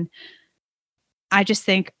judgment. And I just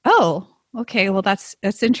think, oh, okay, well, that's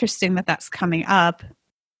interesting that that's coming up.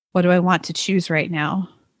 What do I want to choose right now?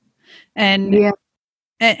 And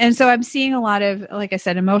so I'm seeing a lot of, like I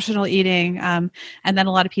said, emotional eating. And then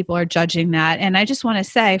a lot of people are judging that. And I just want to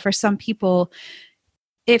say, for some people,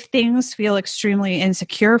 if things feel extremely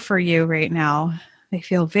insecure for you right now, they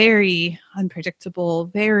feel very unpredictable,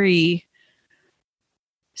 very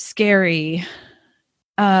scary.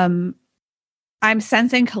 I'm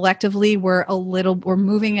sensing collectively we're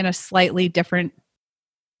moving in a slightly different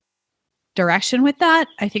direction with that.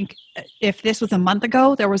 I think if this was a month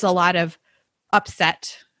ago, there was a lot of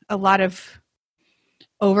upset, a lot of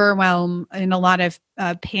overwhelm, and a lot of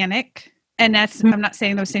panic. And that's, I'm not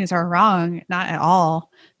saying those things are wrong, not at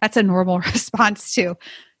all. That's a normal response to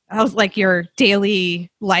like your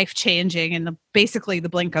daily life changing in basically the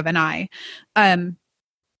blink of an eye.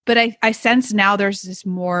 But I sense now there's this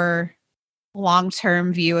more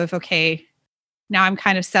long-term view of, okay, now I'm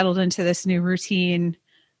kind of settled into this new routine.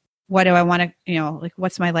 What do I want to, like,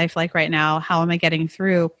 what's my life like right now? How am I getting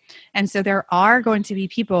through? And so there are going to be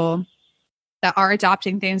people that are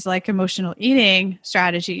adopting things like emotional eating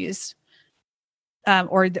strategies,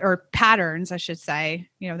 or patterns, I should say,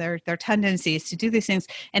 their tendencies to do these things.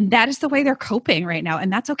 And that is the way they're coping right now.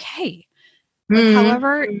 And that's okay.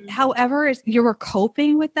 However you're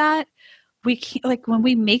coping with that, we can't, like, when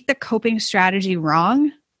we make the coping strategy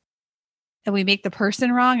wrong and we make the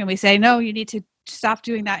person wrong and we say, no, you need to stop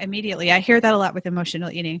doing that immediately. I hear that a lot with emotional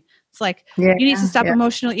eating. It's like, you need to stop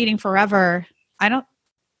emotional eating forever. I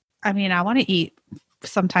want to eat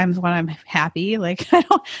sometimes when I'm happy. Like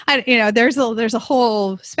there's a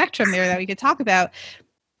whole spectrum there that we could talk about.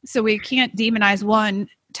 So we can't demonize one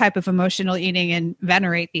type of emotional eating and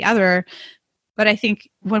venerate the other. But I think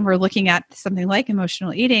when we're looking at something like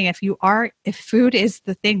emotional eating, if food is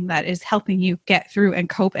the thing that is helping you get through and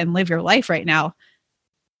cope and live your life right now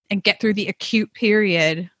and get through the acute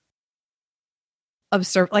period of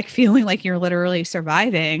like feeling like you're literally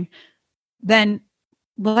surviving, then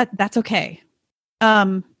that's okay.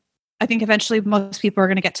 I think eventually most people are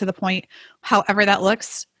going to get to the point, however that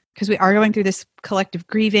looks, because we are going through this collective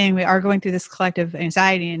grieving. We are going through this collective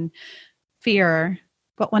anxiety and fear.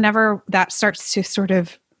 But whenever that starts to sort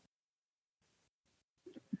of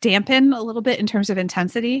dampen a little bit in terms of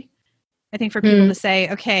intensity, I think for people to say,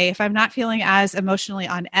 okay, if I'm not feeling as emotionally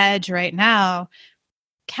on edge right now,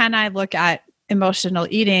 can I look at emotional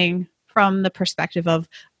eating from the perspective of,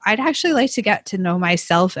 I'd actually like to get to know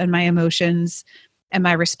myself and my emotions and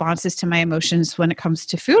my responses to my emotions when it comes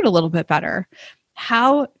to food a little bit better.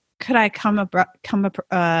 How could I come to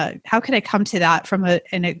that from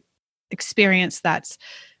an experience that's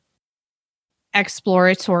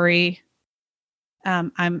exploratory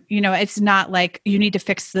it's not like you need to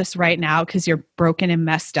fix this right now because you're broken and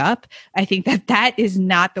messed up. I think that is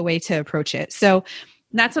not the way to approach it. So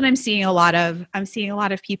that's what I'm seeing a lot of. I'm seeing a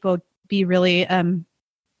lot of people be really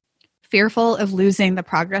fearful of losing the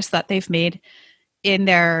progress that they've made in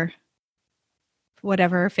their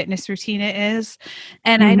whatever fitness routine it is.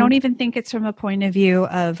 And I don't even think it's from a point of view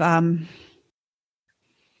of,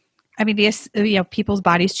 people's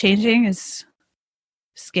bodies changing is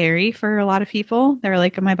scary for a lot of people. They're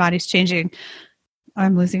like, my body's changing.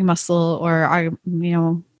 I'm losing muscle, or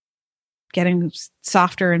I'm, getting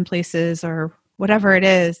softer in places, or whatever it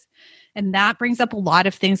is. And that brings up a lot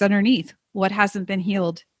of things underneath. What hasn't been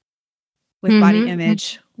healed with body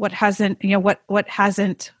image? What hasn't,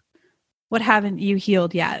 what haven't you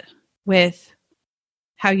healed yet with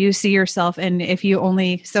how you see yourself? And if you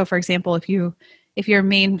only, so for example, if your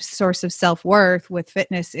main source of self-worth with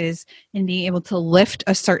fitness is in being able to lift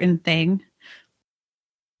a certain thing,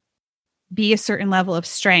 be a certain level of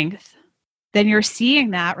strength, then you're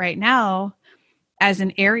seeing that right now as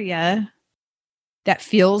an area that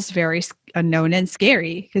feels very unknown and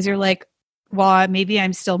scary, because you're like, well, maybe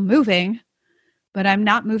I'm still moving, but I'm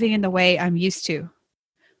not moving in the way I'm used to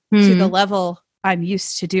the level I'm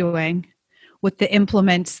used to doing with the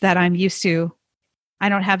implements that I'm used to. I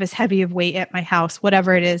don't have as heavy of weight at my house,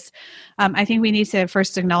 whatever it is. I think we need to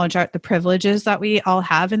first acknowledge the privileges that we all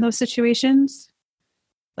have in those situations.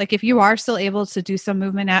 Like if you are still able to do some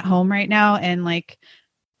movement at home right now, and like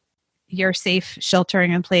you're safe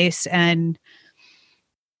sheltering in place and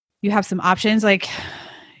you have some options, like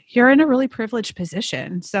you're in a really privileged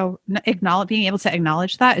position. So being able to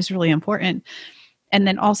acknowledge that is really important. And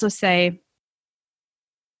then also say,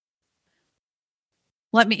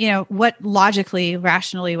 let me, what logically,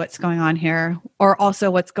 rationally, what's going on here, or also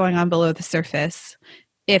what's going on below the surface.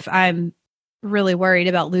 If I'm really worried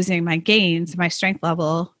about losing my gains, my strength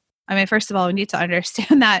level, I mean, first of all, we need to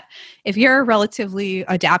understand that if you're relatively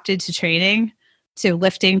adapted to training, to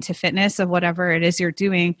lifting, to fitness, of whatever it is you're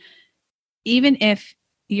doing, even if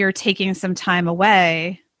you're taking some time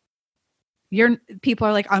away, people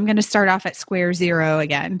are like, I'm going to start off at square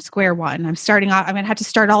one. I'm starting off, I'm going to have to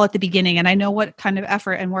start all at the beginning. And I know what kind of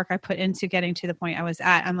effort and work I put into getting to the point I was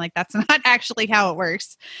at. I'm like, that's not actually how it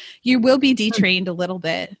works. You will be detrained a little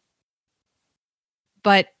bit,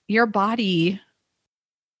 but your body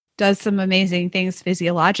does some amazing things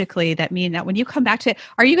physiologically that mean that when you come back to it,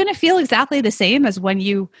 are you going to feel exactly the same as when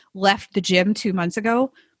you left the gym 2 months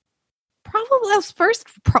ago? Probably those first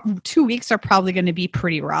 2 weeks are probably going to be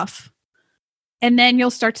pretty rough. And then you'll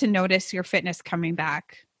start to notice your fitness coming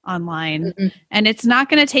back online. And it's not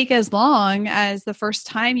going to take as long as the first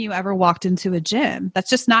time you ever walked into a gym. That's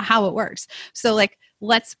just not how it works. So like,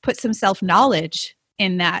 let's put some self-knowledge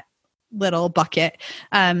in that little bucket.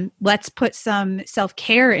 Let's put some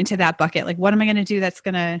self-care into that bucket. Like, what am I going to do that's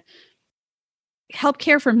going to help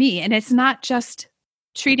care for me? And it's not just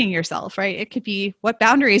treating yourself, right? It could be, what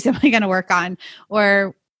boundaries am I going to work on?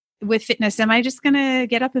 Or with fitness, am I just going to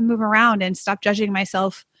get up and move around and stop judging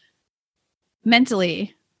myself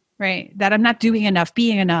mentally, right? That I'm not doing enough,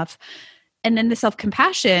 being enough. And then the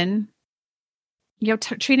self-compassion,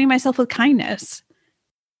 treating myself with kindness.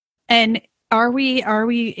 And are we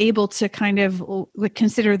able to kind of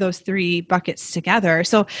consider those three buckets together?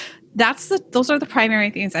 So those are the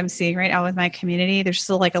primary things I'm seeing right now with my community. There's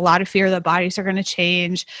still like a lot of fear that bodies are going to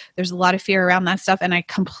change. There's a lot of fear around that stuff. And I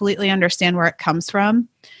completely understand where it comes from.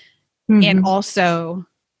 And also,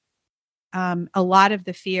 a lot of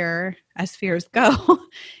the fear, as fears go,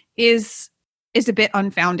 is a bit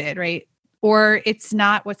unfounded, right? Or it's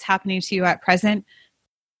not what's happening to you at present.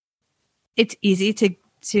 It's easy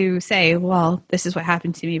to say, well, this is what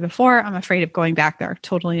happened to me before. I'm afraid of going back there.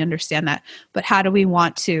 Totally understand that. But how do we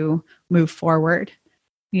want to move forward?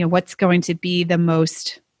 What's going to be the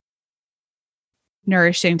most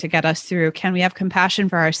nourishing to get us through? Can we have compassion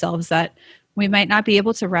for ourselves that we might not be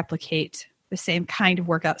able to replicate the same kind of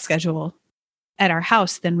workout schedule at our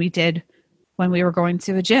house than we did when we were going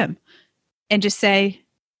to a gym? And just say,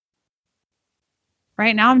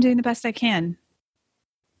 right now I'm doing the best I can.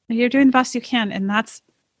 You're doing the best you can, and that's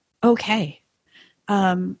okay.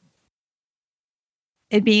 And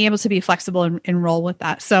being able to be flexible and roll with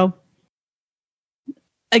that. So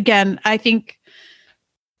again, I think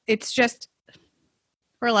it's just,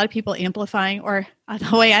 for a lot of people, amplifying, or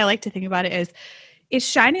the way I like to think about it is, it's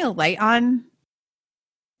shining a light on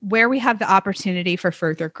where we have the opportunity for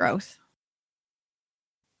further growth.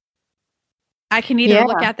 I can either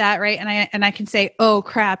look at that, right? And I can say, oh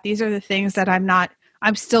crap, these are the things that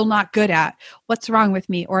I'm still not good at. What's wrong with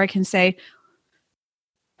me? Or I can say,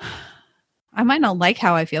 I might not like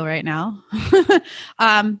how I feel right now.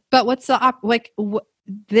 But what's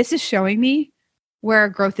this is showing me where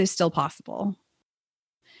growth is still possible.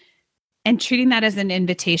 And treating that as an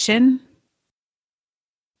invitation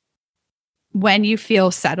when you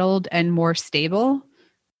feel settled and more stable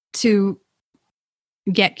to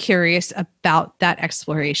get curious about that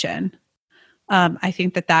exploration. I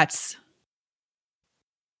think that's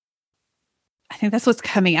what's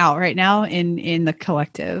coming out right now in the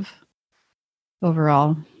collective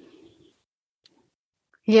overall.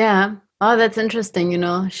 Yeah. Oh, that's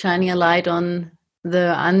interesting, shining a light on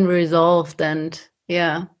the unresolved and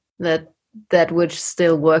that which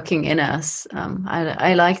still working in us.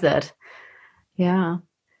 I like that. Yeah.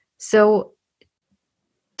 So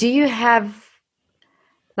do you have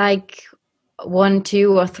like 1,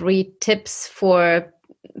 2, or 3 tips for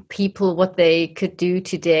people what they could do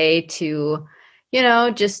today to,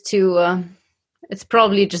 just to, it's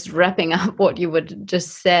probably just wrapping up what you would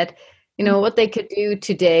just said, what they could do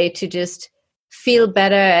today to just feel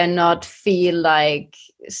better and not feel like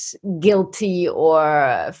guilty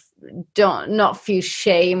or not feel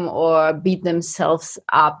shame or beat themselves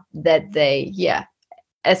up that they,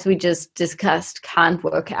 as we just discussed, can't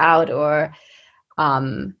work out or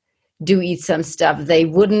do eat some stuff they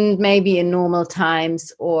wouldn't maybe in normal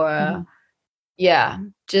times or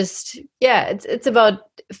it's about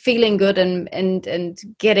feeling good and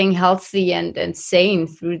getting healthy and sane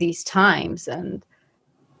through these times. And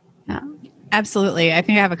absolutely. I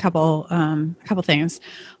think I have a couple things.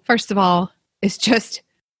 First of all, is just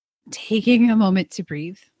taking a moment to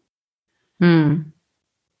breathe.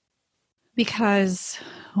 Because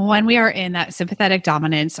when we are in that sympathetic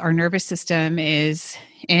dominance, our nervous system is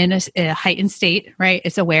in a heightened state, right?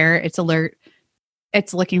 It's aware, it's alert,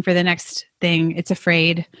 it's looking for the next thing, it's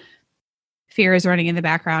afraid. Fear is running in the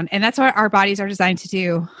background. And that's what our bodies are designed to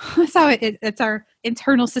do. That's how it's our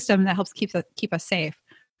internal system that helps keep us safe.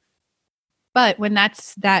 But when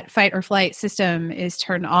that fight or flight system is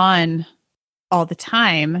turned on all the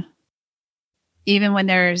time, even when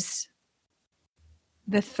there's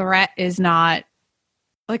the threat is not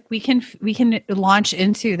like we can launch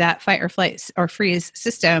into that fight or flight or freeze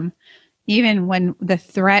system, even when the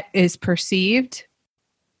threat is perceived.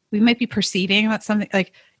 We might be perceiving that something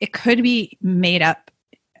like it could be made up.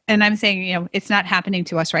 And I'm saying, it's not happening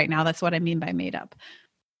to us right now. That's what I mean by made up.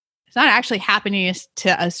 It's not actually happening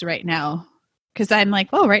to us right now. Because I'm like,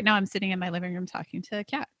 oh, right now I'm sitting in my living room talking to a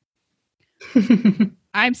cat.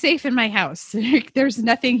 I'm safe in my house. There's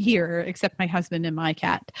nothing here except my husband and my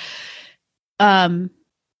cat.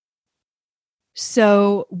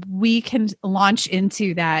 So we can launch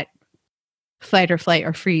into that fight or flight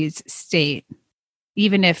or freeze state,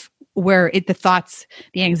 even if the thoughts,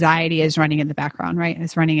 the anxiety is running in the background, right?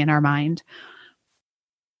 It's running in our mind.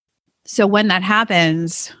 So when that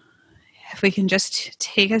happens, if we can just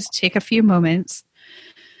take a few moments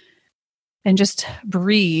and just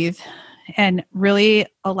breathe and really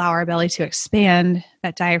allow our belly to expand,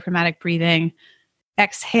 that diaphragmatic breathing,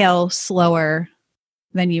 exhale slower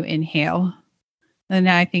than you inhale. And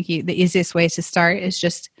I think the easiest way to start is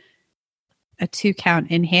just a 2-count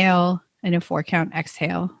inhale and a 4-count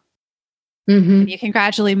exhale. And you can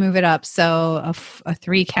gradually move it up. So a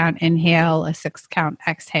 3-count inhale, a 6-count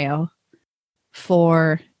exhale,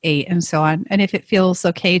 4, 8, and so on. And if it feels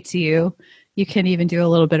okay to you, you can even do a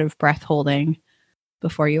little bit of breath holding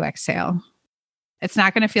before you exhale. It's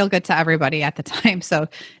not going to feel good to everybody at the time. So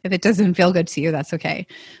if it doesn't feel good to you, that's okay.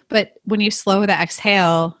 But when you slow the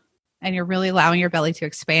exhale and you're really allowing your belly to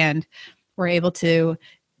expand, we're able to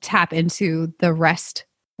tap into the rest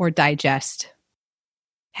or digest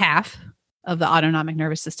half of the autonomic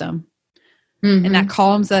nervous system. And that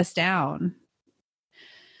calms us down.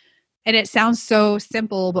 And it sounds so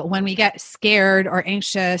simple, but when we get scared or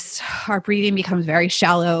anxious, our breathing becomes very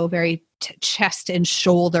shallow, very chest and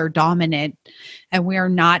shoulder dominant, and we are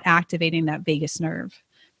not activating that vagus nerve,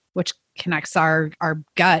 which connects our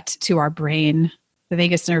gut to our brain. The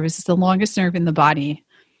vagus nerve is the longest nerve in the body.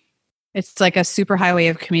 It's like a superhighway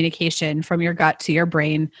of communication from your gut to your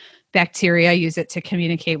brain. Bacteria use it to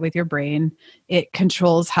communicate with your brain. It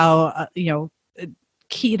controls how,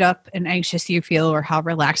 keyed up and anxious you feel or how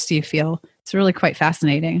relaxed you feel. It's really quite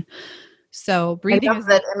fascinating. So breathing I love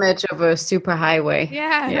that image of a superhighway.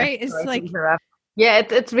 Yeah, right. It's like,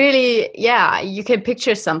 it's really, you can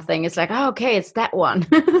picture something. It's like, oh, okay, it's that one.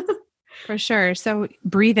 For sure. So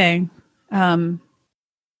breathing,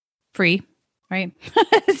 free, right?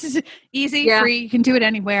 It's easy, free. You can do it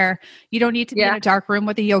anywhere. You don't need to be in a dark room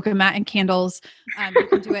with a yoga mat and candles. You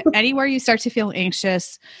can do it anywhere you start to feel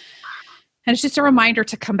anxious. And it's just a reminder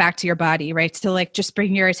to come back to your body, right? To like just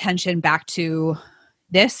bring your attention back to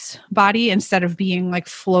this body instead of being like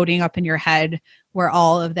floating up in your head where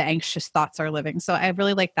all of the anxious thoughts are living. So I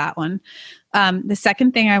really like that one. The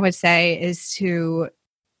second thing I would say is to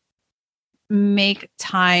make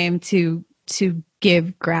time to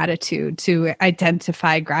give gratitude, to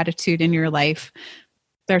identify gratitude in your life.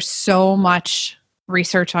 There's so much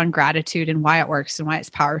research on gratitude and why it works and why it's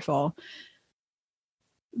powerful.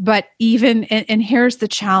 But even, and here's the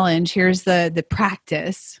challenge, here's the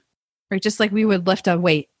practice, right? Just like we would lift a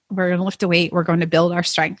weight, we're going to lift a weight, we're going to build our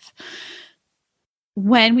strength.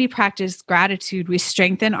 When we practice gratitude, we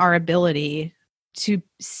strengthen our ability to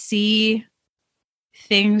see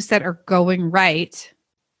things that are going right,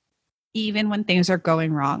 even when things are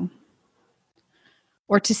going wrong,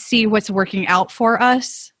 or to see what's working out for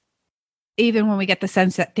us, even when we get the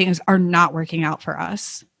sense that things are not working out for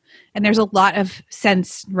us. And there's a lot of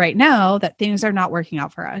sense right now that things are not working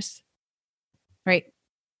out for us, right?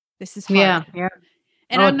 This is hard. Yeah.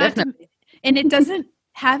 And I'm not, and it doesn't,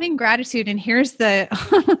 having gratitude, and here's the,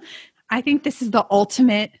 I think this is the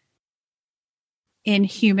ultimate in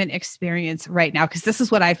human experience right now, because this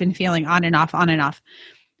is what I've been feeling on and off.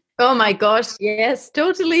 Oh my gosh. Yes,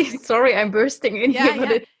 totally. Sorry, I'm bursting in here,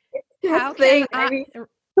 but it's how thing.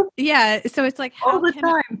 So it's like,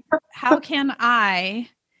 how can I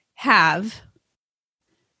have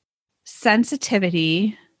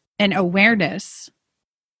sensitivity and awareness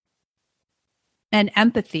and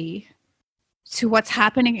empathy to what's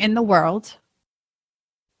happening in the world,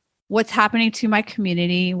 what's happening to my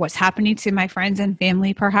community, what's happening to my friends and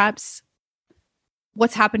family, perhaps,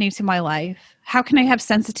 what's happening to my life? How can I have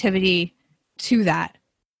sensitivity to that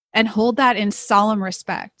and hold that in solemn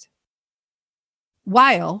respect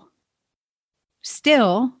while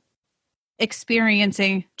still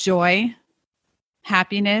experiencing joy,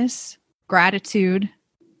 happiness, gratitude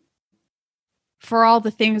for all the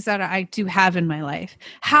things that I do have in my life?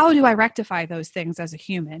 How do I rectify those things as a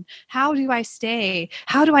human? How do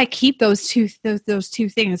I keep those two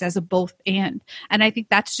things as a both and? And I think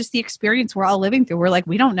that's just the experience we're all living through. We're like,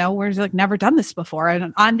 we don't know. We're like never done this before.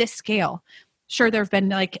 And on this scale, sure, there have been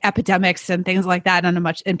like epidemics and things like that and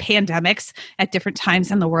pandemics at different times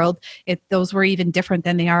in the world. Those were even different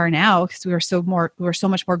than they are now because we were so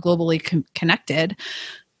much more globally connected.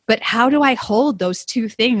 But how do I hold those two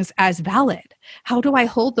things as valid? How do I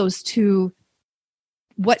hold those two,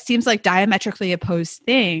 what seems like diametrically opposed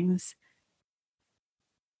things,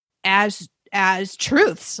 as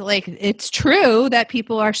truths? Like, it's true that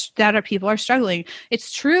people are struggling.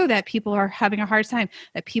 It's true that people are having a hard time,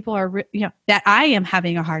 that people are, that I am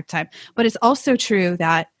having a hard time. But it's also true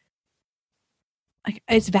that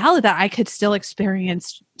it's valid that I could still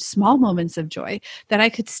experience small moments of joy, that I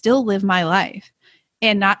could still live my life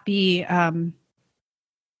and not be, and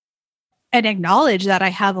acknowledge that I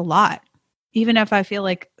have a lot, even if I feel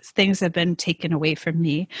like things have been taken away from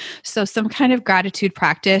me. So some kind of gratitude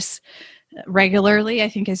practice regularly, I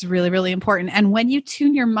think, is really, really important. And when you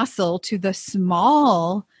tune your muscle to the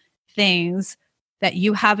small things that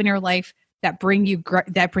you have in your life that bring you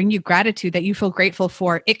gratitude, that you feel grateful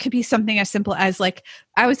for, it could be something as simple as like,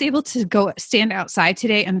 I was able to go stand outside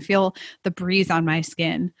today and feel the breeze on my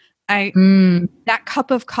skin. That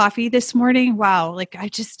cup of coffee this morning, wow, like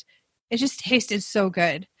it just tasted so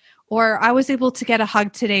good. Or I was able to get a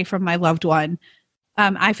hug today from my loved one.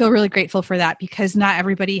 I feel really grateful for that because not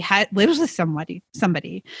everybody lives with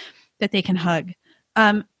somebody that they can hug.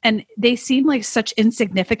 And they seem like such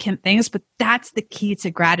insignificant things, but that's the key to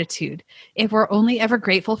gratitude. If we're only ever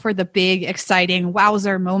grateful for the big, exciting,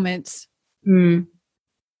 wowzer moments,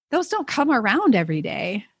 those don't come around every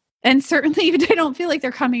day. And certainly they don't feel like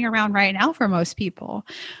they're coming around right now for most people.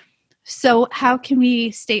 So how can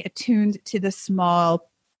we stay attuned to the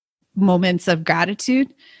small moments of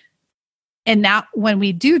gratitude? And that when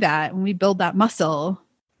we do that, when we build that muscle,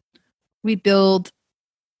 we build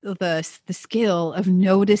the skill of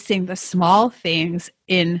noticing the small things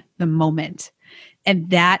in the moment. And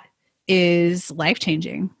that is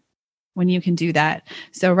life-changing when you can do that.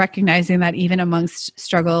 So recognizing that even amongst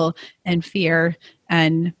struggle and fear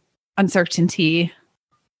and uncertainty,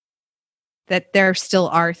 that there still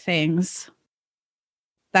are things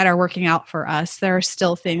that are working out for us. There are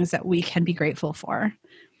still things that we can be grateful for.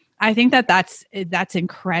 I think that's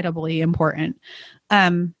incredibly important.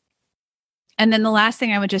 And then the last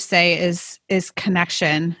thing I would just say is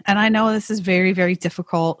connection. And I know this is very, very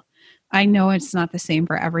difficult. I know it's not the same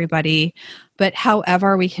for everybody, but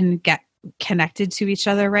however we can get connected to each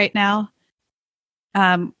other right now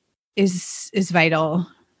is vital.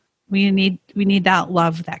 We need that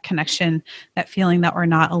love, that connection, that feeling that we're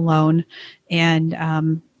not alone. And,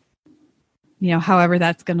 however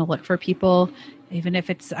that's going to look for people, even if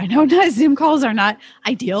it's, I know Zoom calls are not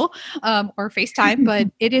ideal, or FaceTime, but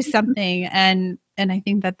it is something. And I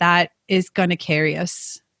think that is going to carry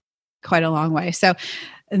us quite a long way. So,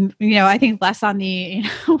 I think less on the,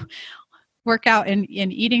 workout and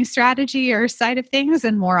eating strategy or side of things,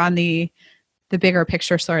 and more on the bigger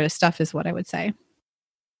picture sort of stuff is what I would say.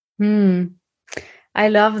 I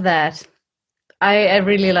love that. I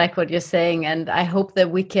really like what you're saying, and I hope that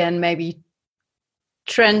we can maybe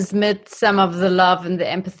transmit some of the love and the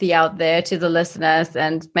empathy out there to the listeners,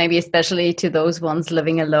 and maybe especially to those ones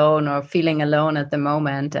living alone or feeling alone at the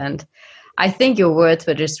moment. And I think your words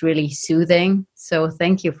were just really soothing. So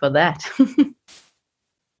thank you for that.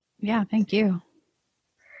 Yeah, thank you.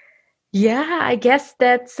 Yeah, I guess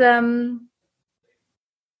that's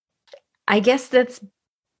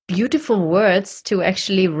beautiful words to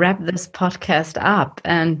actually wrap this podcast up,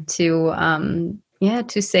 and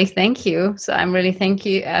to say thank you. So I'm really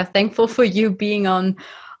thankful for you being on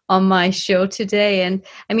my show today. And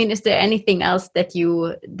I mean, is there anything else that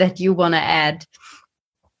you want to add?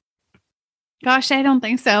 Gosh, I don't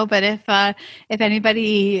think so. But if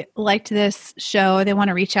anybody liked this show, they want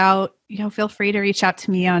to reach out, feel free to reach out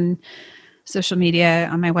to me on social media,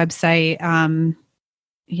 on my website.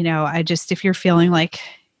 If you're feeling like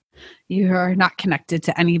you are not connected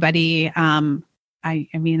to anybody, I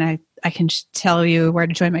can tell you where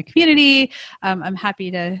to join my community. I'm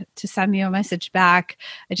happy to send you a message back.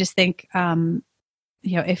 I just think,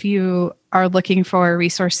 if you are looking for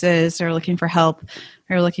resources or looking for help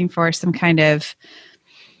or looking for some kind of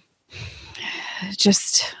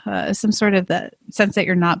just some sort of the sense that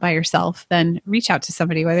you're not by yourself, then reach out to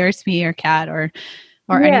somebody, whether it's me or Kat or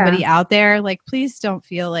anybody out there. Like, please don't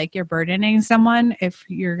feel like you're burdening someone if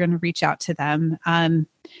you're going to reach out to them.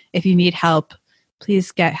 If you need help,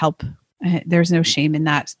 please get help. There's no shame in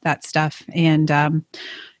that stuff. And,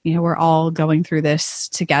 we're all going through this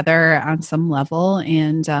together on some level.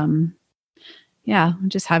 And,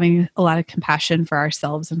 just having a lot of compassion for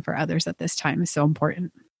ourselves and for others at this time is so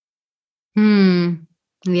important.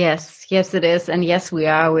 Yes, it is. And yes, we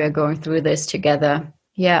are going through this together.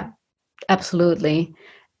 Yeah, absolutely.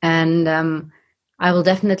 And I will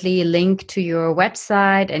definitely link to your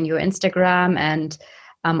website and your Instagram, and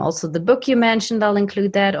also the book you mentioned. I'll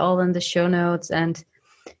include that all in the show notes. And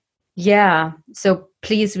so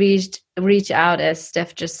please reach out, as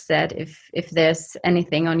Steph just said, if there's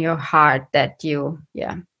anything on your heart that you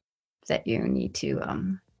need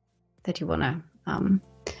to that you want to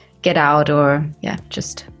get out, or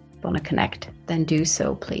just want to connect, then do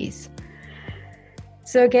so, please.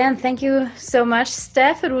 So again, thank you so much,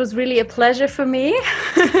 Steph. It was really a pleasure for me.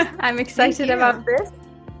 I'm excited about this.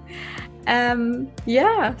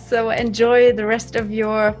 So enjoy the rest of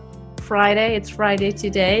your Friday. It's Friday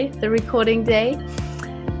today, the recording day.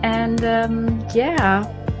 And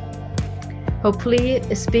hopefully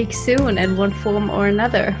speak soon in one form or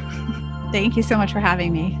another. Thank you so much for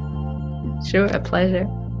having me. Sure, a pleasure.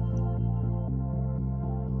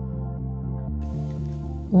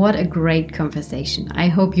 What a great conversation. I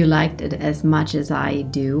hope you liked it as much as I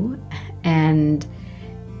do. And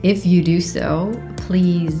if you do so,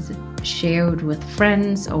 please share it with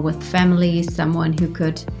friends or with family, someone who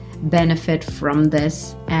could benefit from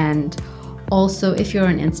this. And also, if you're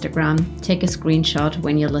on Instagram, take a screenshot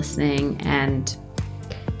when you're listening and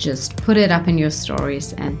just put it up in your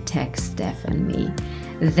stories and tag Steph and me.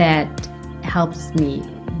 That helps me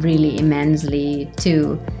really immensely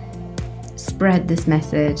to spread this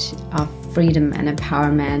message of freedom and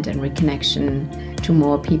empowerment and reconnection to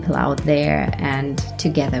more people out there, and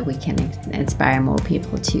together we can inspire more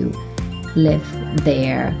people to live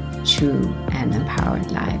their true and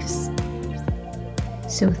empowered lives.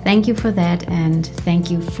 So thank you for that, and thank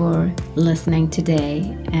you for listening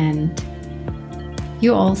today, and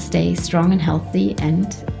you all stay strong and healthy,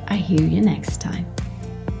 and I hear you next time.